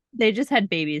 They just had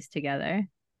babies together.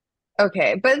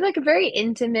 Okay, but like a very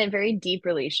intimate, very deep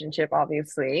relationship,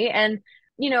 obviously. And,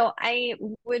 I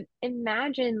would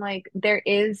imagine like there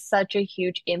is such a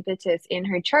huge impetus in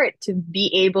her chart to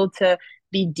be able to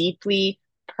be deeply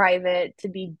private, to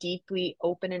be deeply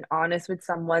open and honest with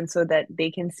someone so that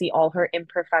they can see all her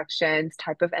imperfections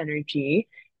type of energy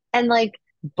and like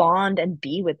bond and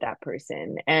be with that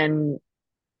person. And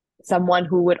someone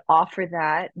who would offer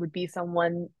that would be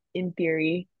someone in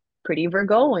theory pretty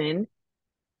Virgoan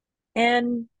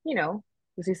and,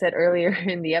 as we said earlier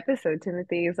in the episode,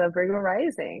 Timothy is a Virgo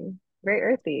rising, very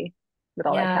earthy with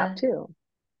all that cap Yeah. too.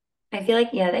 I feel like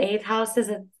yeah, the eighth house is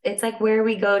it's like where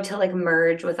we go to like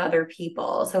merge with other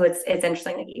people. So it's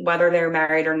interesting, like whether they're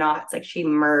married or not. It's like she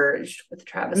merged with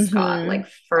Travis Scott, Mm-hmm. like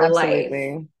for life.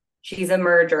 Absolutely. She's a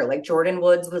merger. Like Jordan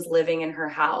Woods was living in her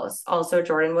house. Also,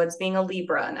 Jordan Woods being a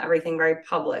Libra and everything very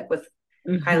public with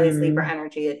Kylie's Libra Mm-hmm.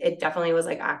 energy. It definitely was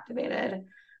like activated.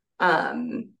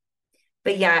 Um,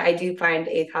 but yeah, I do find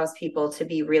eighth house people to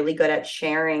be really good at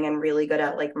sharing and really good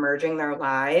at like merging their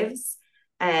lives.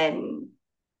 And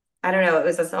I don't know, it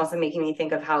was just also making me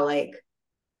think of how like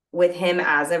with him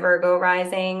as a Virgo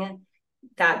rising,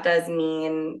 that does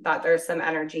mean that there's some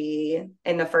energy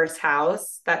in the first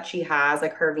house that she has,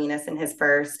 like her Venus in his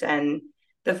first. And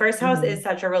the first house Mm-hmm. is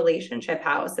such a relationship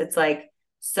house. It's like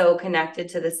so connected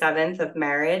to the seventh of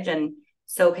marriage and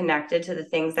so connected to the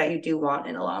things that you do want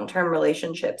in a long term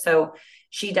relationship. So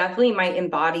she definitely might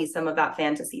embody some of that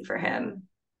fantasy for him.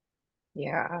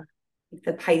 Yeah.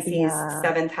 The Pisces Yeah.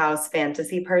 seventh house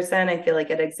fantasy person. I feel like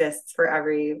it exists for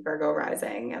every Virgo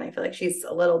rising. And I feel like she's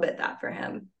a little bit that for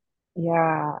him.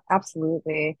 Yeah,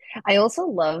 absolutely. I also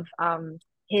love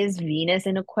his Venus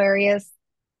in Aquarius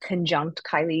conjunct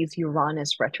Kylie's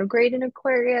Uranus retrograde in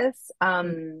Aquarius.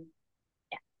 Mm.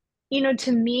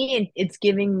 To me, it's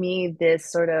giving me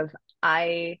this sort of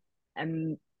I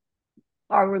am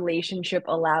our relationship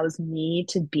allows me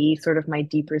to be sort of my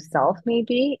deeper self,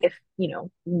 maybe, if,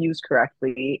 used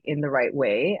correctly in the right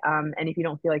way. And if you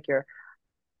don't feel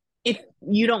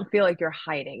like you're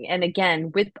hiding. And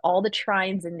again, with all the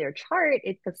trines in their chart,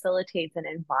 it facilitates an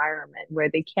environment where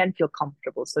they can feel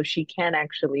comfortable. So she can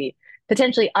actually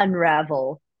potentially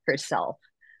unravel herself.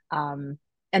 Um,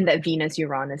 and that Venus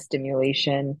Uranus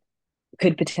stimulation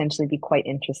could potentially be quite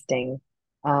interesting.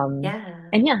 Yeah.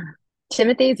 And yeah,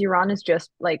 Timothee's Uranus just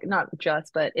like not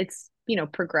just, but it's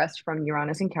progressed from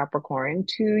Uranus in Capricorn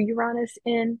to Uranus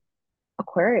in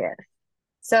Aquarius.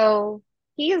 So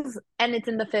and it's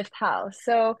in the fifth house.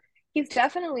 So he's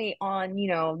definitely on,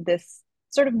 this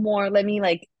sort of more, let me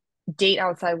like date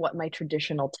outside what my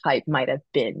traditional type might have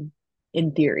been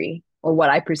in theory, or what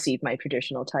I perceive my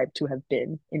traditional type to have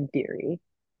been in theory.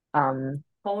 Um,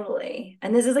 Totally.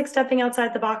 And this is like stepping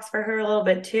outside the box for her a little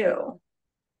bit too.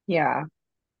 yeah,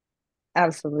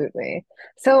 absolutely.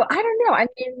 So I don't know. I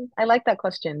mean, I like that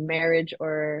question, marriage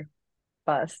or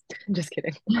bust. Just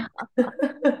kidding.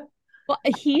 Well,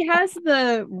 he has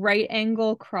the right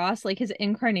angle cross, like his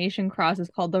incarnation cross is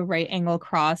called the right angle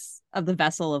cross of the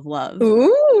vessel of love.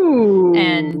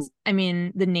 And Ooh. I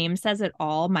mean, the name says it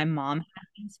all. My mom has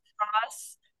this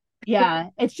cross. Yeah,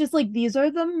 it's just like these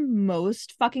are the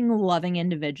most fucking loving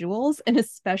individuals. And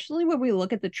especially when we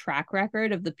look at the track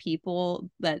record of the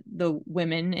people that the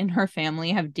women in her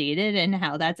family have dated and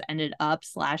how that's ended up,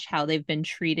 slash, how they've been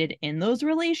treated in those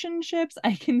relationships,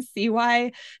 I can see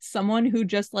why someone who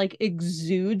just like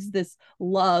exudes this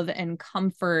love and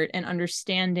comfort and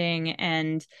understanding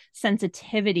and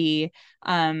sensitivity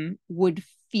would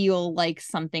feel like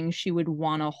something she would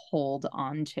want to hold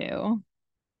on to.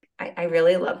 I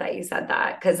really love that you said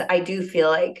that because I do feel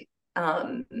like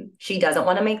she doesn't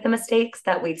want to make the mistakes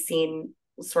that we've seen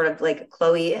sort of like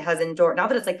Chloe has endured. Not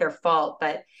that it's like their fault,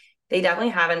 but they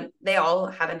all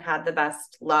haven't had the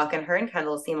best luck. And her and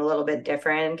Kendall seem a little bit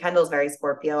different. And Kendall's very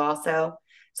Scorpio also.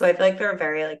 So I feel like they're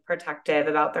very like protective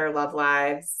about their love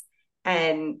lives.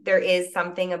 And there is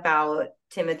something about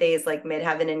Timothee's like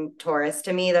midheaven in Taurus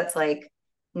to me that's like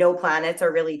no planets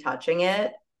are really touching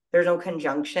it. There's no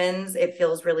conjunctions. It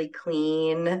feels really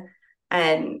clean.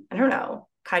 And I don't know,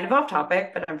 kind of off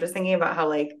topic, but I'm just thinking about how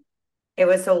like it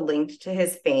was so linked to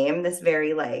his fame, this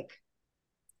very like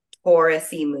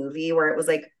Taurus-y movie where it was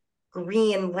like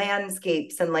green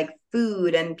landscapes and like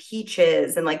food and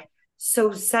peaches and like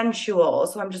so sensual.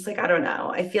 So I'm just like, I don't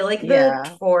know. I feel like the Yeah,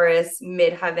 Taurus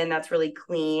midheaven that's really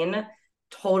clean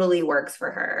totally works for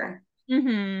her.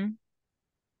 Mm-hmm.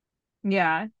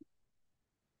 Yeah.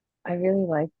 I really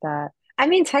like that. I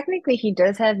mean, technically, he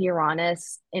does have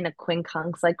Uranus in a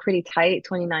quincunx, like pretty tight,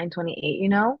 29, 28.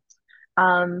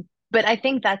 But I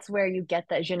think that's where you get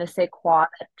that je ne sais quoi,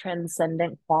 that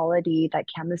transcendent quality, that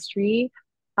chemistry,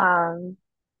 um,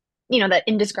 that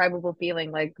indescribable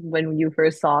feeling, like when you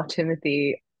first saw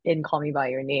Timothy in Call Me by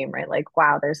Your Name, right? Like,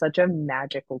 wow, there's such a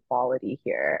magical quality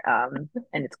here. And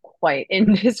it's quite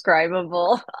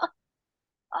indescribable.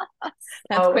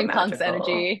 That's So quincunx magical.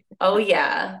 energy. Oh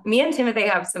yeah. Me and Timothée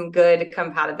have some good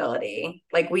compatibility.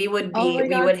 Like Oh my we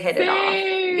God, would hit it off.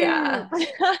 same. Yeah.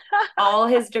 All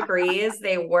his degrees,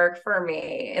 they work for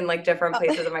me in like different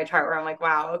places of my chart where I'm like,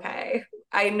 wow, okay.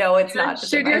 I know it's not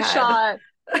just in Shoot my your head. shot.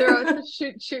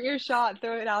 Shoot your shot.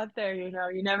 Throw it out there. You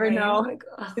never Right. I'm know like,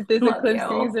 oh, if there's love eclipse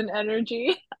you. season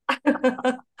energy.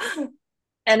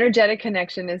 Energetic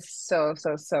connection is so,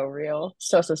 so, so real.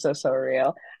 So, so, so, so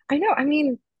real. I know. I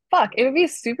mean, fuck, it would be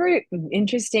super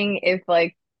interesting if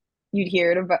like you'd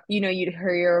hear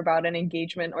about an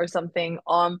engagement or something.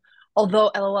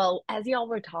 Although LOL, as y'all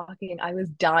were talking, I was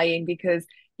dying because,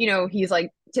 he's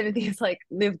like Timothy's like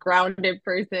this grounded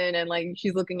person and like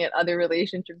she's looking at other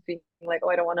relationships being like, oh,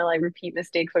 I don't want to like repeat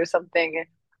mistakes or something.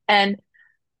 And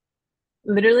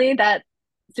literally that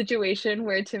situation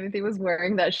where Timothy was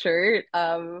wearing that shirt,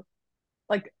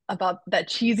 like about that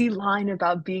cheesy line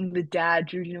about being the dad,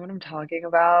 Drew, do you know what I'm talking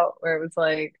about? Where it was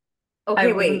like, I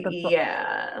Okay, wasn't wait. the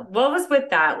Yeah. What was with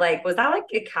that? Like, was that like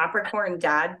a Capricorn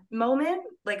dad moment?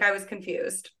 Like, I was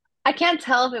confused. I can't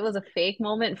tell if it was a fake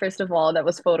moment, first of all, that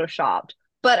was photoshopped.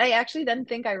 But I actually then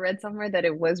think I read somewhere that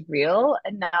it was real,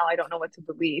 and now I don't know what to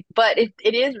believe. But if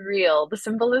it is real, the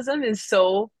symbolism is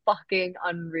so fucking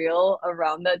unreal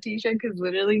around that t-shirt because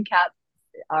literally cats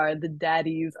are the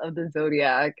daddies of the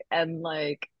zodiac and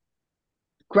like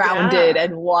grounded Yeah.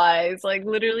 and wise. Like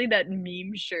literally that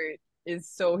meme shirt is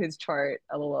so his chart,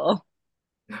 lol.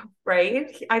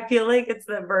 Right? I feel like it's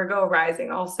the Virgo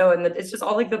rising also, and it's just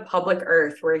all like the public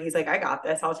earth where he's like, I got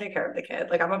this, I'll take care of the kid.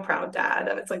 Like I'm a proud dad.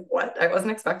 And it's like, what? I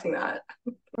wasn't expecting that.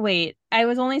 Wait, I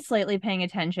was only slightly paying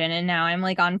attention and now I'm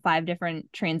like on 5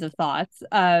 different trains of thoughts.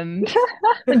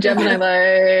 Gemini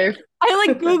life. I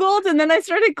like Googled and then I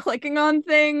started clicking on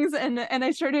things and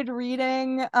I started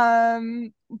reading.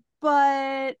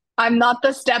 But I'm not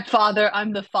the stepfather.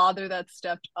 I'm the father that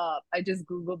stepped up. I just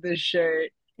Googled this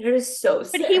shirt. It is so he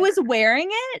sick. was wearing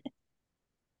it.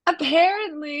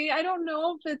 Apparently, I don't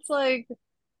know if it's like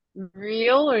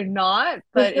real or not,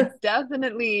 but it's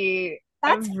definitely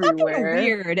That's fucking everywhere.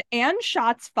 weird. And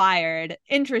shots fired.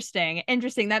 Interesting.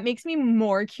 Interesting. That makes me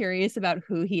more curious about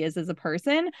who he is as a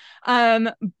person.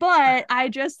 But I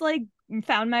just like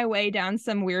found my way down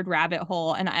some weird rabbit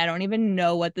hole and I don't even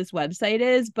know what this website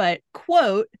is, but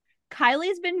quote,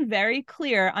 Kylie's been very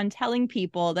clear on telling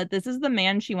people that this is the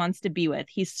man she wants to be with.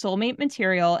 He's soulmate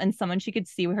material and someone she could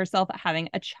see herself having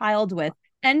a child with.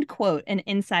 End quote, an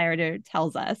insider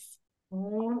tells us.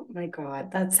 Oh my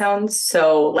God. That sounds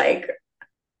so like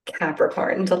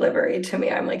Capricorn delivery to me.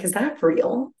 I'm like, is that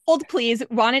real? Hold please,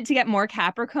 wanted to get more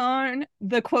Capricorn.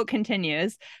 The quote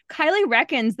continues, Kylie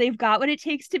reckons they've got what it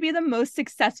takes to be the most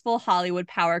successful Hollywood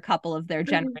power couple of their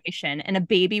generation, and a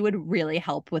baby would really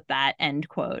help with that. End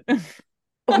quote.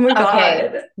 Oh my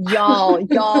Okay, God.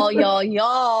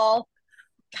 y'all.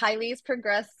 Kylie's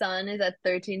progressed sun is at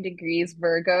 13 degrees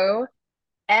Virgo,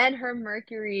 and her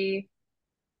Mercury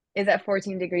is at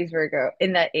 14 degrees Virgo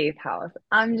in that eighth house.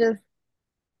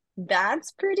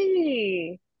 That's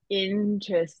pretty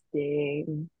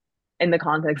interesting in the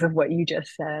context of what you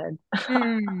just said.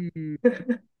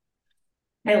 Mm.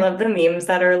 I love the memes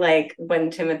that are like when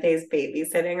Timothee's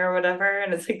babysitting or whatever,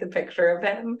 and it's like the picture of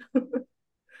him.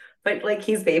 But like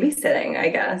he's babysitting, I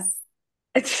guess.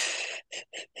 I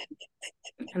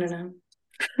don't know.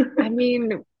 I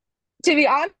mean, to be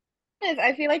honest,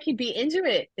 I feel like he'd be into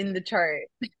it in the chart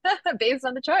based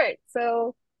on the chart.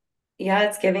 So Yeah,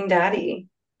 it's giving daddy.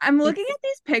 I'm looking it's at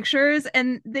these pictures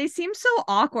and they seem so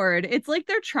awkward. It's like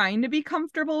they're trying to be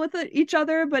comfortable with each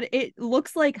other, but it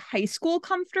looks like high school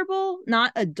comfortable,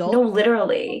 not No, adult.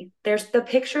 literally. There's the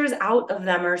pictures out of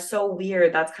them are so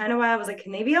weird. That's kind of why I was like,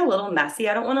 can they be a little messy?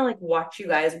 I don't want to like watch you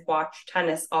guys watch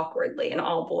tennis awkwardly in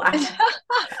all black.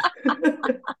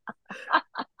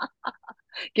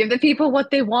 give the people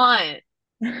what they want.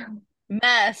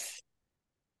 Mess.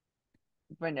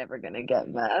 We're never gonna get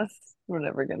mess. We're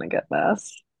never gonna get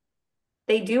mess.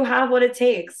 They do have what it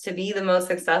takes to be the most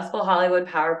successful Hollywood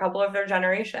power couple of their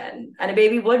generation. And a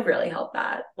baby would really help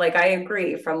that. Like I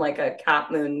agree from like a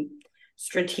Cap Moon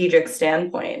strategic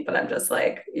standpoint, but I'm just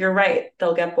like, you're right.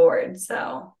 They'll get bored.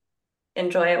 So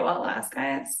enjoy it while it lasts,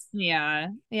 guys. Yeah.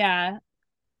 Yeah.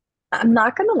 I'm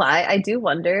not gonna lie, I do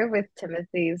wonder with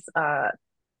Timothy's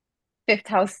fifth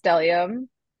house stellium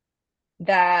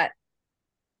that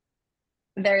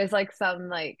there's like some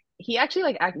like he actually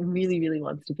like really, really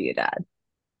wants to be a dad.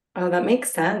 Oh, that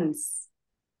makes sense.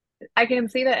 I can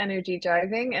see the energy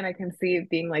driving, and I can see it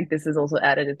being like this is also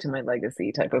additive to my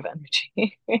legacy type of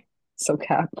energy. So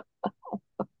Cap.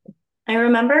 I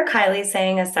remember Kylie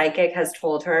saying a psychic has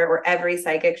told her, or every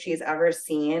psychic she's ever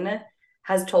seen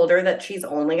has told her that she's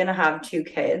only going to have 2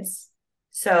 kids.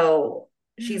 So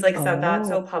she's like said that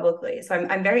so Oh. publicly. So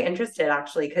I'm very interested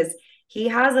actually, because he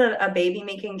has a baby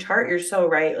making chart. You're so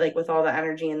right. Like with all the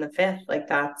energy in the fifth, like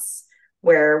that's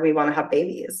where we want to have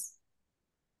babies.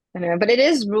 I know, but it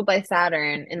is ruled by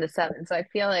Saturn in the seventh. So I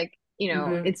feel like,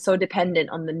 Hmm. it's so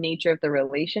dependent on the nature of the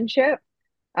relationship,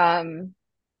 um,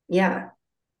 Yeah.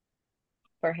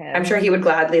 for I'm sure him. he would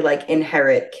gladly like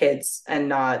inherit kids and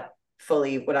not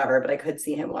fully whatever, but I could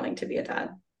see him wanting to be a dad.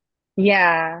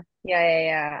 Yeah.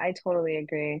 I totally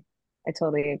agree. I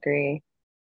totally agree.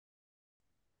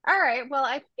 All right. Well,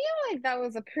 I feel like that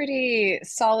was a pretty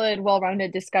solid,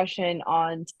 well-rounded discussion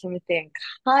on Timothy and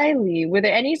Kylie. Were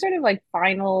there any sort of like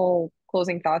final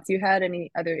closing thoughts you had?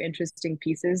 Any other interesting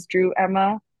pieces, Drew,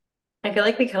 Emma? I feel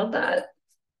like we killed that.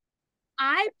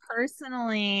 I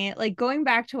personally, like going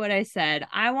back to what I said,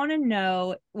 I want to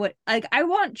know what, like, I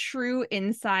want true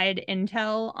inside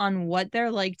intel on what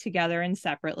they're like together and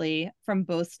separately from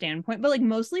both standpoint, but like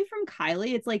mostly from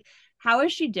Kylie. It's like, how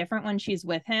is she different when she's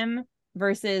with him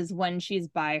versus when she's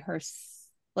by her,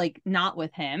 like not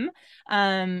with him?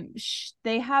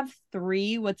 They have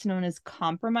 3 what's known as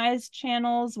compromised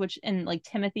channels, which, and like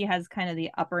Timothée has kind of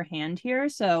the upper hand here.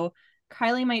 So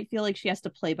Kylie might feel like she has to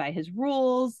play by his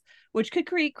rules, which could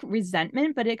create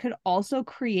resentment, but it could also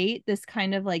create this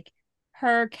kind of like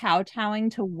her kowtowing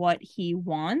to what he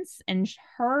wants, and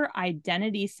her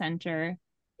identity center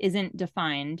isn't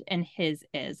defined and his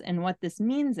is. And what this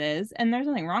means is, and there's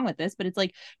nothing wrong with this, but it's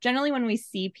like generally when we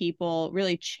see people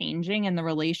really changing in the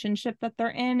relationship that they're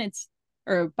in, it's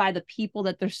or by the people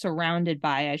that they're surrounded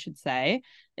by, I should say.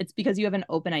 It's because you have an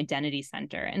open identity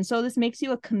center. And so this makes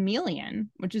you a chameleon,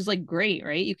 which is like great,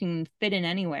 right? You can fit in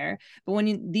anywhere. But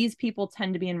when these people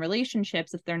tend to be in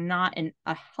relationships, if they're not in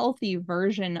a healthy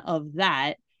version of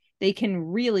that, they can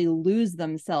really lose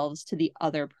themselves to the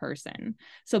other person.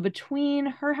 So between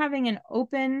her having an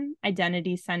open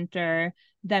identity center,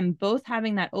 them both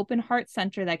having that open heart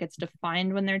center that gets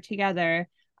defined when they're together,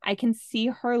 I can see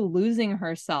her losing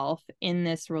herself in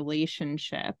this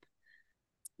relationship.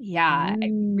 Yeah, I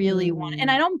really want, and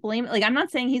I don't blame, like, I'm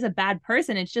not saying he's a bad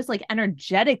person. It's just like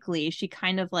energetically, she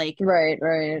kind of like Right.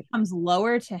 comes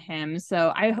lower to him.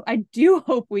 So I do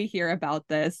hope we hear about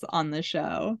this on the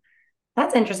show.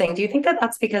 That's interesting. Do you think that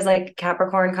that's because like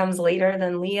Capricorn comes later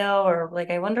than Leo, or like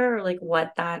I wonder like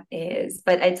what that is?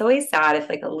 But it's always sad if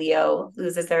like a Leo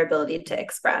loses their ability to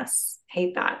express.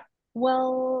 Hate that.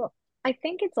 Well, I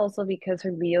think it's also because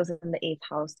her Leo's in the eighth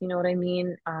house, you know what I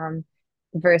mean?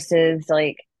 Versus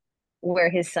like where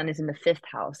his son is in the fifth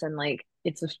house, and like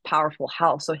it's a powerful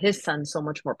house. So his son's so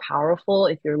much more powerful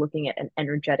if you're looking at an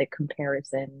energetic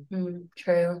comparison,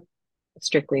 True.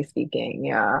 strictly speaking.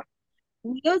 Yeah.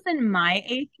 Leo's in my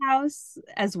eighth house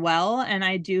as well, and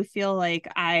I do feel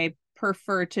like I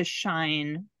prefer to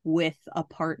shine with a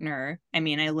partner. I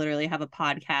mean, I literally have a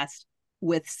podcast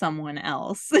with someone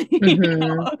else.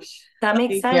 Mm-hmm. That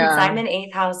makes Like, sense. Yeah. I'm an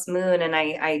eighth house moon, and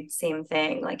I same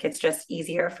thing. Like it's just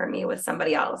easier for me with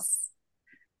somebody else.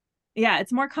 yeah,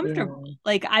 it's more Yeah. comfortable.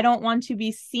 Like I don't want to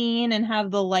be seen and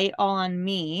have the light all on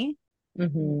me.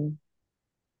 Mm-hmm.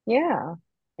 Yeah.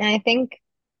 And I think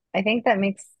that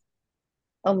makes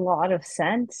a lot of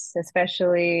sense,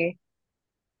 especially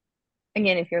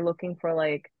again, if you're looking for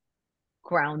like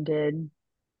grounded,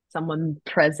 someone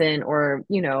present, or,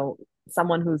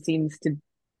 someone who seems to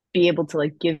be able to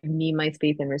like give me my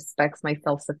space and respects my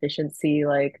self-sufficiency.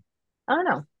 Like, I don't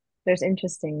know. There's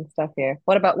interesting stuff here.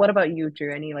 What about you,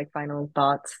 Drew? Any like final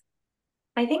thoughts?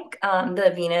 I think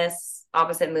the Venus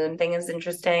opposite moon thing is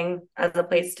interesting as a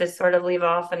place to sort of leave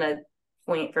off and a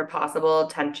point for possible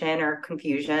tension or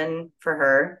confusion for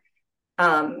her.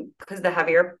 Because the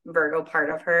heavier Virgo part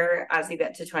of her, as you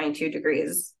get to 22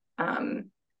 degrees,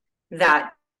 that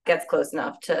gets close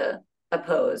enough to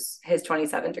oppose his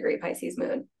 27-degree Pisces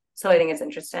moon. So I think it's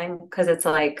interesting because it's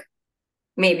like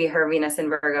maybe her Venus in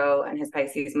Virgo and his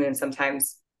Pisces moon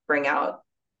sometimes bring out,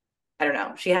 I don't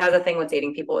know. She has a thing with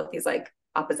dating people with these like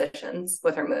oppositions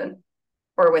with her moon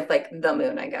or with like the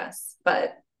moon, I guess.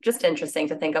 But just interesting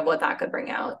to think of what that could bring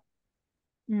out.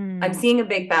 I'm seeing a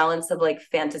big balance of like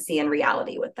fantasy and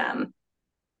reality with them.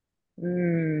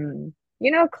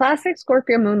 Classic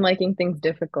Scorpio moon liking things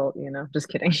difficult, just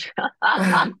kidding.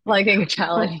 Liking a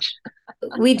challenge.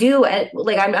 We do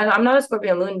like I'm not a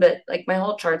Scorpio moon, but like my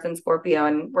whole chart's in Scorpio,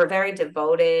 and we're very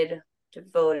devoted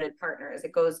partners.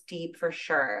 It goes deep for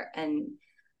sure. And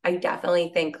I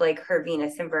definitely think like her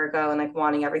Venus in Virgo and like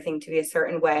wanting everything to be a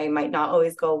certain way might not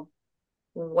always go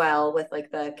well with like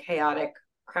the chaotic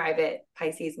private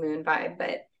Pisces moon vibe,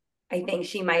 but I think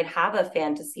she might have a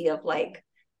fantasy of like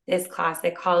this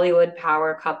classic Hollywood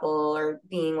power couple or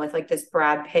being with like this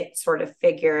Brad Pitt sort of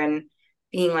figure and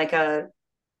being like a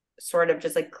sort of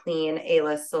just like clean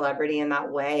A-list celebrity in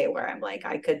that way, where I'm like,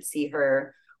 I could see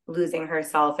her losing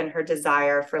herself and her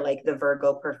desire for like the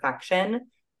Virgo perfection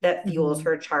that fuels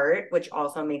her chart, which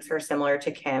also makes her similar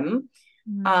to Kim.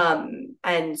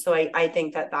 And so I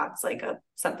think that that's like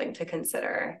something to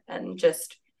consider, and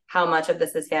just how much of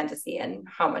this is fantasy and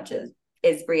how much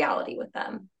is reality with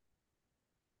them.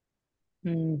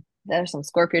 There's some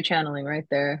Scorpio channeling right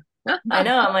there. I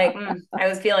know. I'm like, I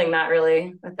was feeling that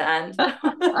really at the end.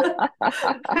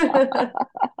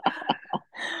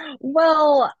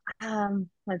 Well,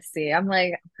 let's see. I'm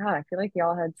like, God, I feel like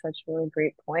y'all had such really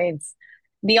great points.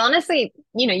 The honestly,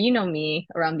 you know me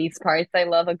around these parts. I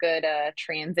love a good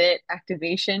transit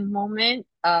activation moment.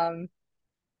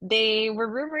 They were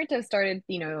rumored to have started,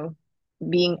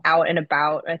 being out and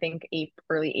about. I think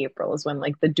early April is when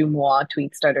like the Dumois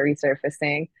tweets started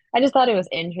resurfacing. I just thought it was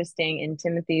interesting in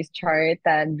Timothy's chart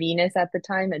that Venus at the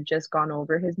time had just gone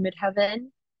over his midheaven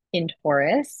in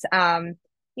Taurus.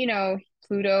 You know,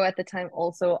 Pluto at the time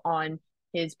also on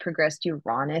his progressed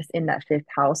Uranus in that fifth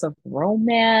house of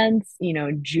romance.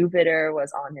 Jupiter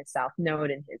was on his south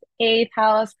node in his eighth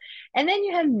house. And then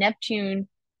you have Neptune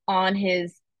on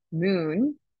his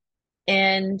moon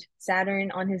and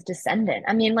Saturn on his descendant.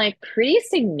 I mean, like pretty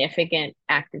significant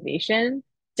activation.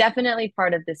 Definitely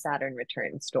part of the Saturn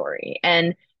return story.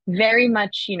 And very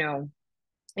much,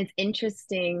 it's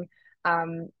interesting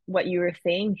what you were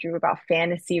saying, Drew, about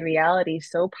fantasy reality,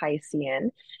 so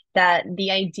Piscean. that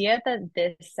the idea that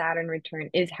this Saturn return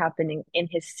is happening in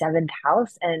his seventh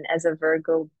house, and as a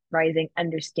Virgo rising,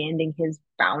 understanding his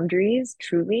boundaries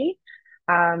truly,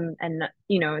 and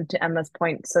to Emma's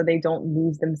point, so they don't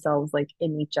lose themselves like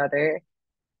in each other,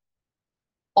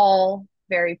 all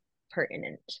very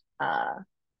pertinent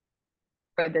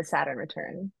for the Saturn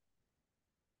return.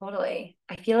 Totally.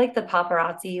 I feel like the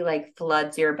paparazzi like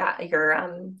floods your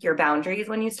boundaries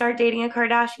when you start dating a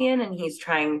Kardashian, and he's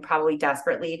trying probably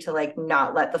desperately to like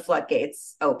not let the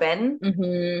floodgates open.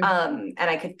 Mm-hmm. And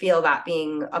I could feel that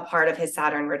being a part of his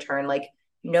Saturn return. Like,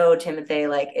 no, Timothée,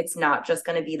 like it's not just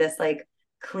gonna be this like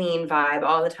clean vibe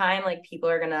all the time. Like people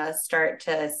are gonna start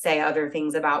to say other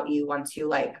things about you once you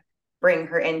like bring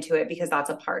her into it, because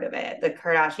that's a part of it. The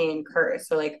Kardashian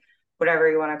curse, or like whatever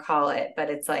you want to call it. But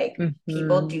it's like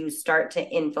people Mm-hmm. do start to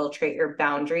infiltrate your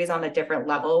boundaries on a different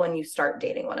level when you start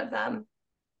dating one of them.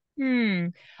 Yeah.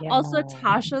 Also,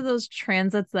 Tasha, those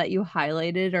transits that you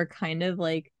highlighted are kind of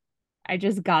like, I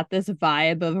just got this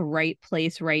vibe of right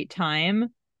place, right time,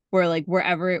 where like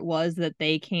wherever it was that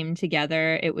they came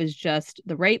together, it was just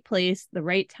the right place, the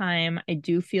right time. I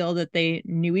do feel that they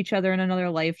knew each other in another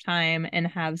lifetime and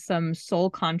have some soul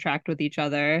contract with each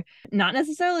other. Not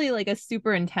necessarily like a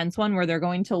super intense one where they're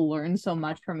going to learn so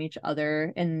much from each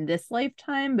other in this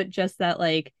lifetime, but just that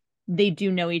like they do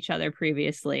know each other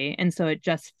previously. And so it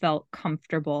just felt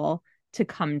comfortable to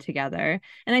come together.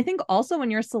 And I think also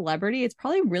when you're a celebrity, it's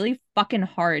probably really fucking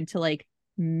hard to like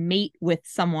mate with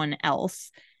someone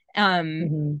else.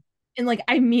 Mm-hmm. And like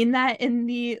I mean that in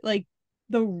the like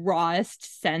the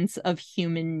rawest sense of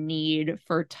human need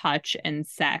for touch and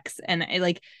sex. And I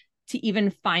like to even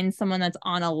find someone that's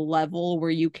on a level where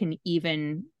you can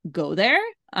even go there.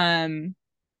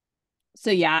 So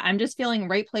yeah, I'm just feeling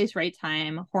right place, right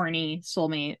time, horny,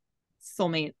 soulmate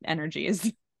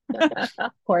energies.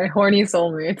 Horny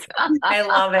soulmates. I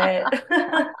love it.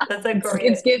 That's a It's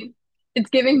great. it's give it's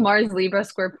giving Mars Libra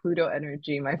square Pluto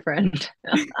energy, my friend.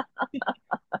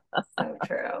 So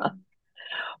true.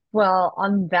 Well,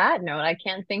 on that note, I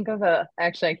can't think of a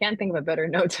better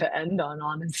note to end on,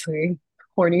 honestly.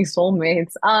 Horny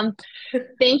soulmates.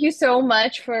 Thank you so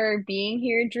much for being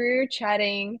here, Drew,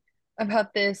 chatting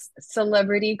about this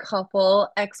celebrity couple,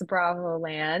 ex Bravo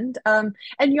land. And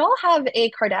y'all have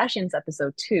a Kardashians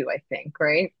episode too, I think,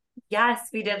 right? Yes,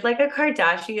 we did like a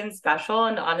Kardashian special,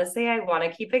 and honestly, I want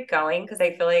to keep it going because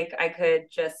I feel like I could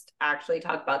just actually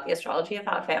talk about the astrology of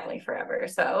that family forever.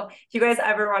 So, if you guys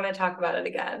ever want to talk about it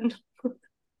again,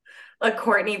 like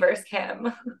Courtney versus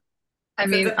Kim, I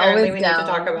since mean, apparently always we need to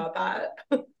talk down. about that.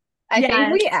 I think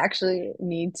Yes. we actually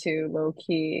need to low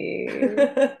key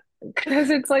because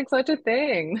it's like such a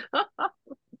thing.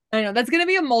 I know that's going to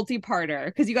be a multi-parter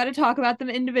because you got to talk about them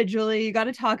individually. You got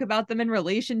to talk about them in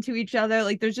relation to each other.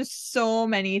 Like there's just so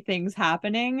many things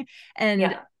happening. And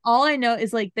Yeah. all I know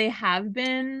is like I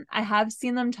have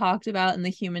seen them talked about in the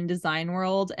human design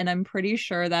world. And I'm pretty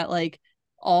sure that like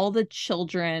all the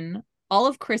children, all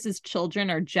of Chris's children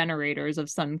are generators of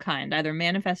some kind, either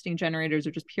manifesting generators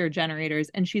or just pure generators.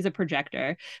 And she's a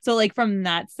projector. So like from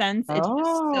that sense, it's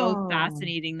just so Oh.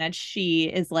 fascinating that she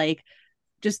is like,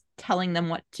 just telling them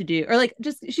what to do, or like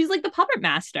just she's like the puppet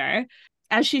master,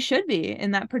 as she should be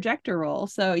in that projector role.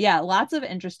 So yeah, lots of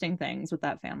interesting things with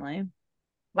that family.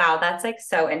 Wow, that's like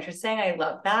so interesting. I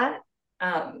love that.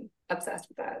 Obsessed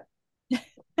with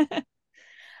that.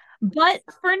 But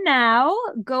for now,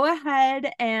 go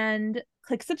ahead and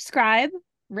click subscribe,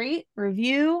 rate,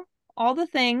 review, all the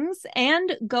things,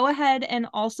 and go ahead and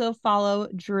also follow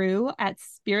Drew at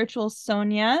Spiritual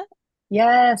Sonia.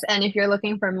 Yes, and if you're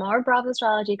looking for more Bravo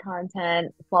astrology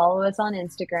content, follow us on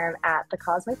Instagram at the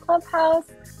Cosmic Clubhouse.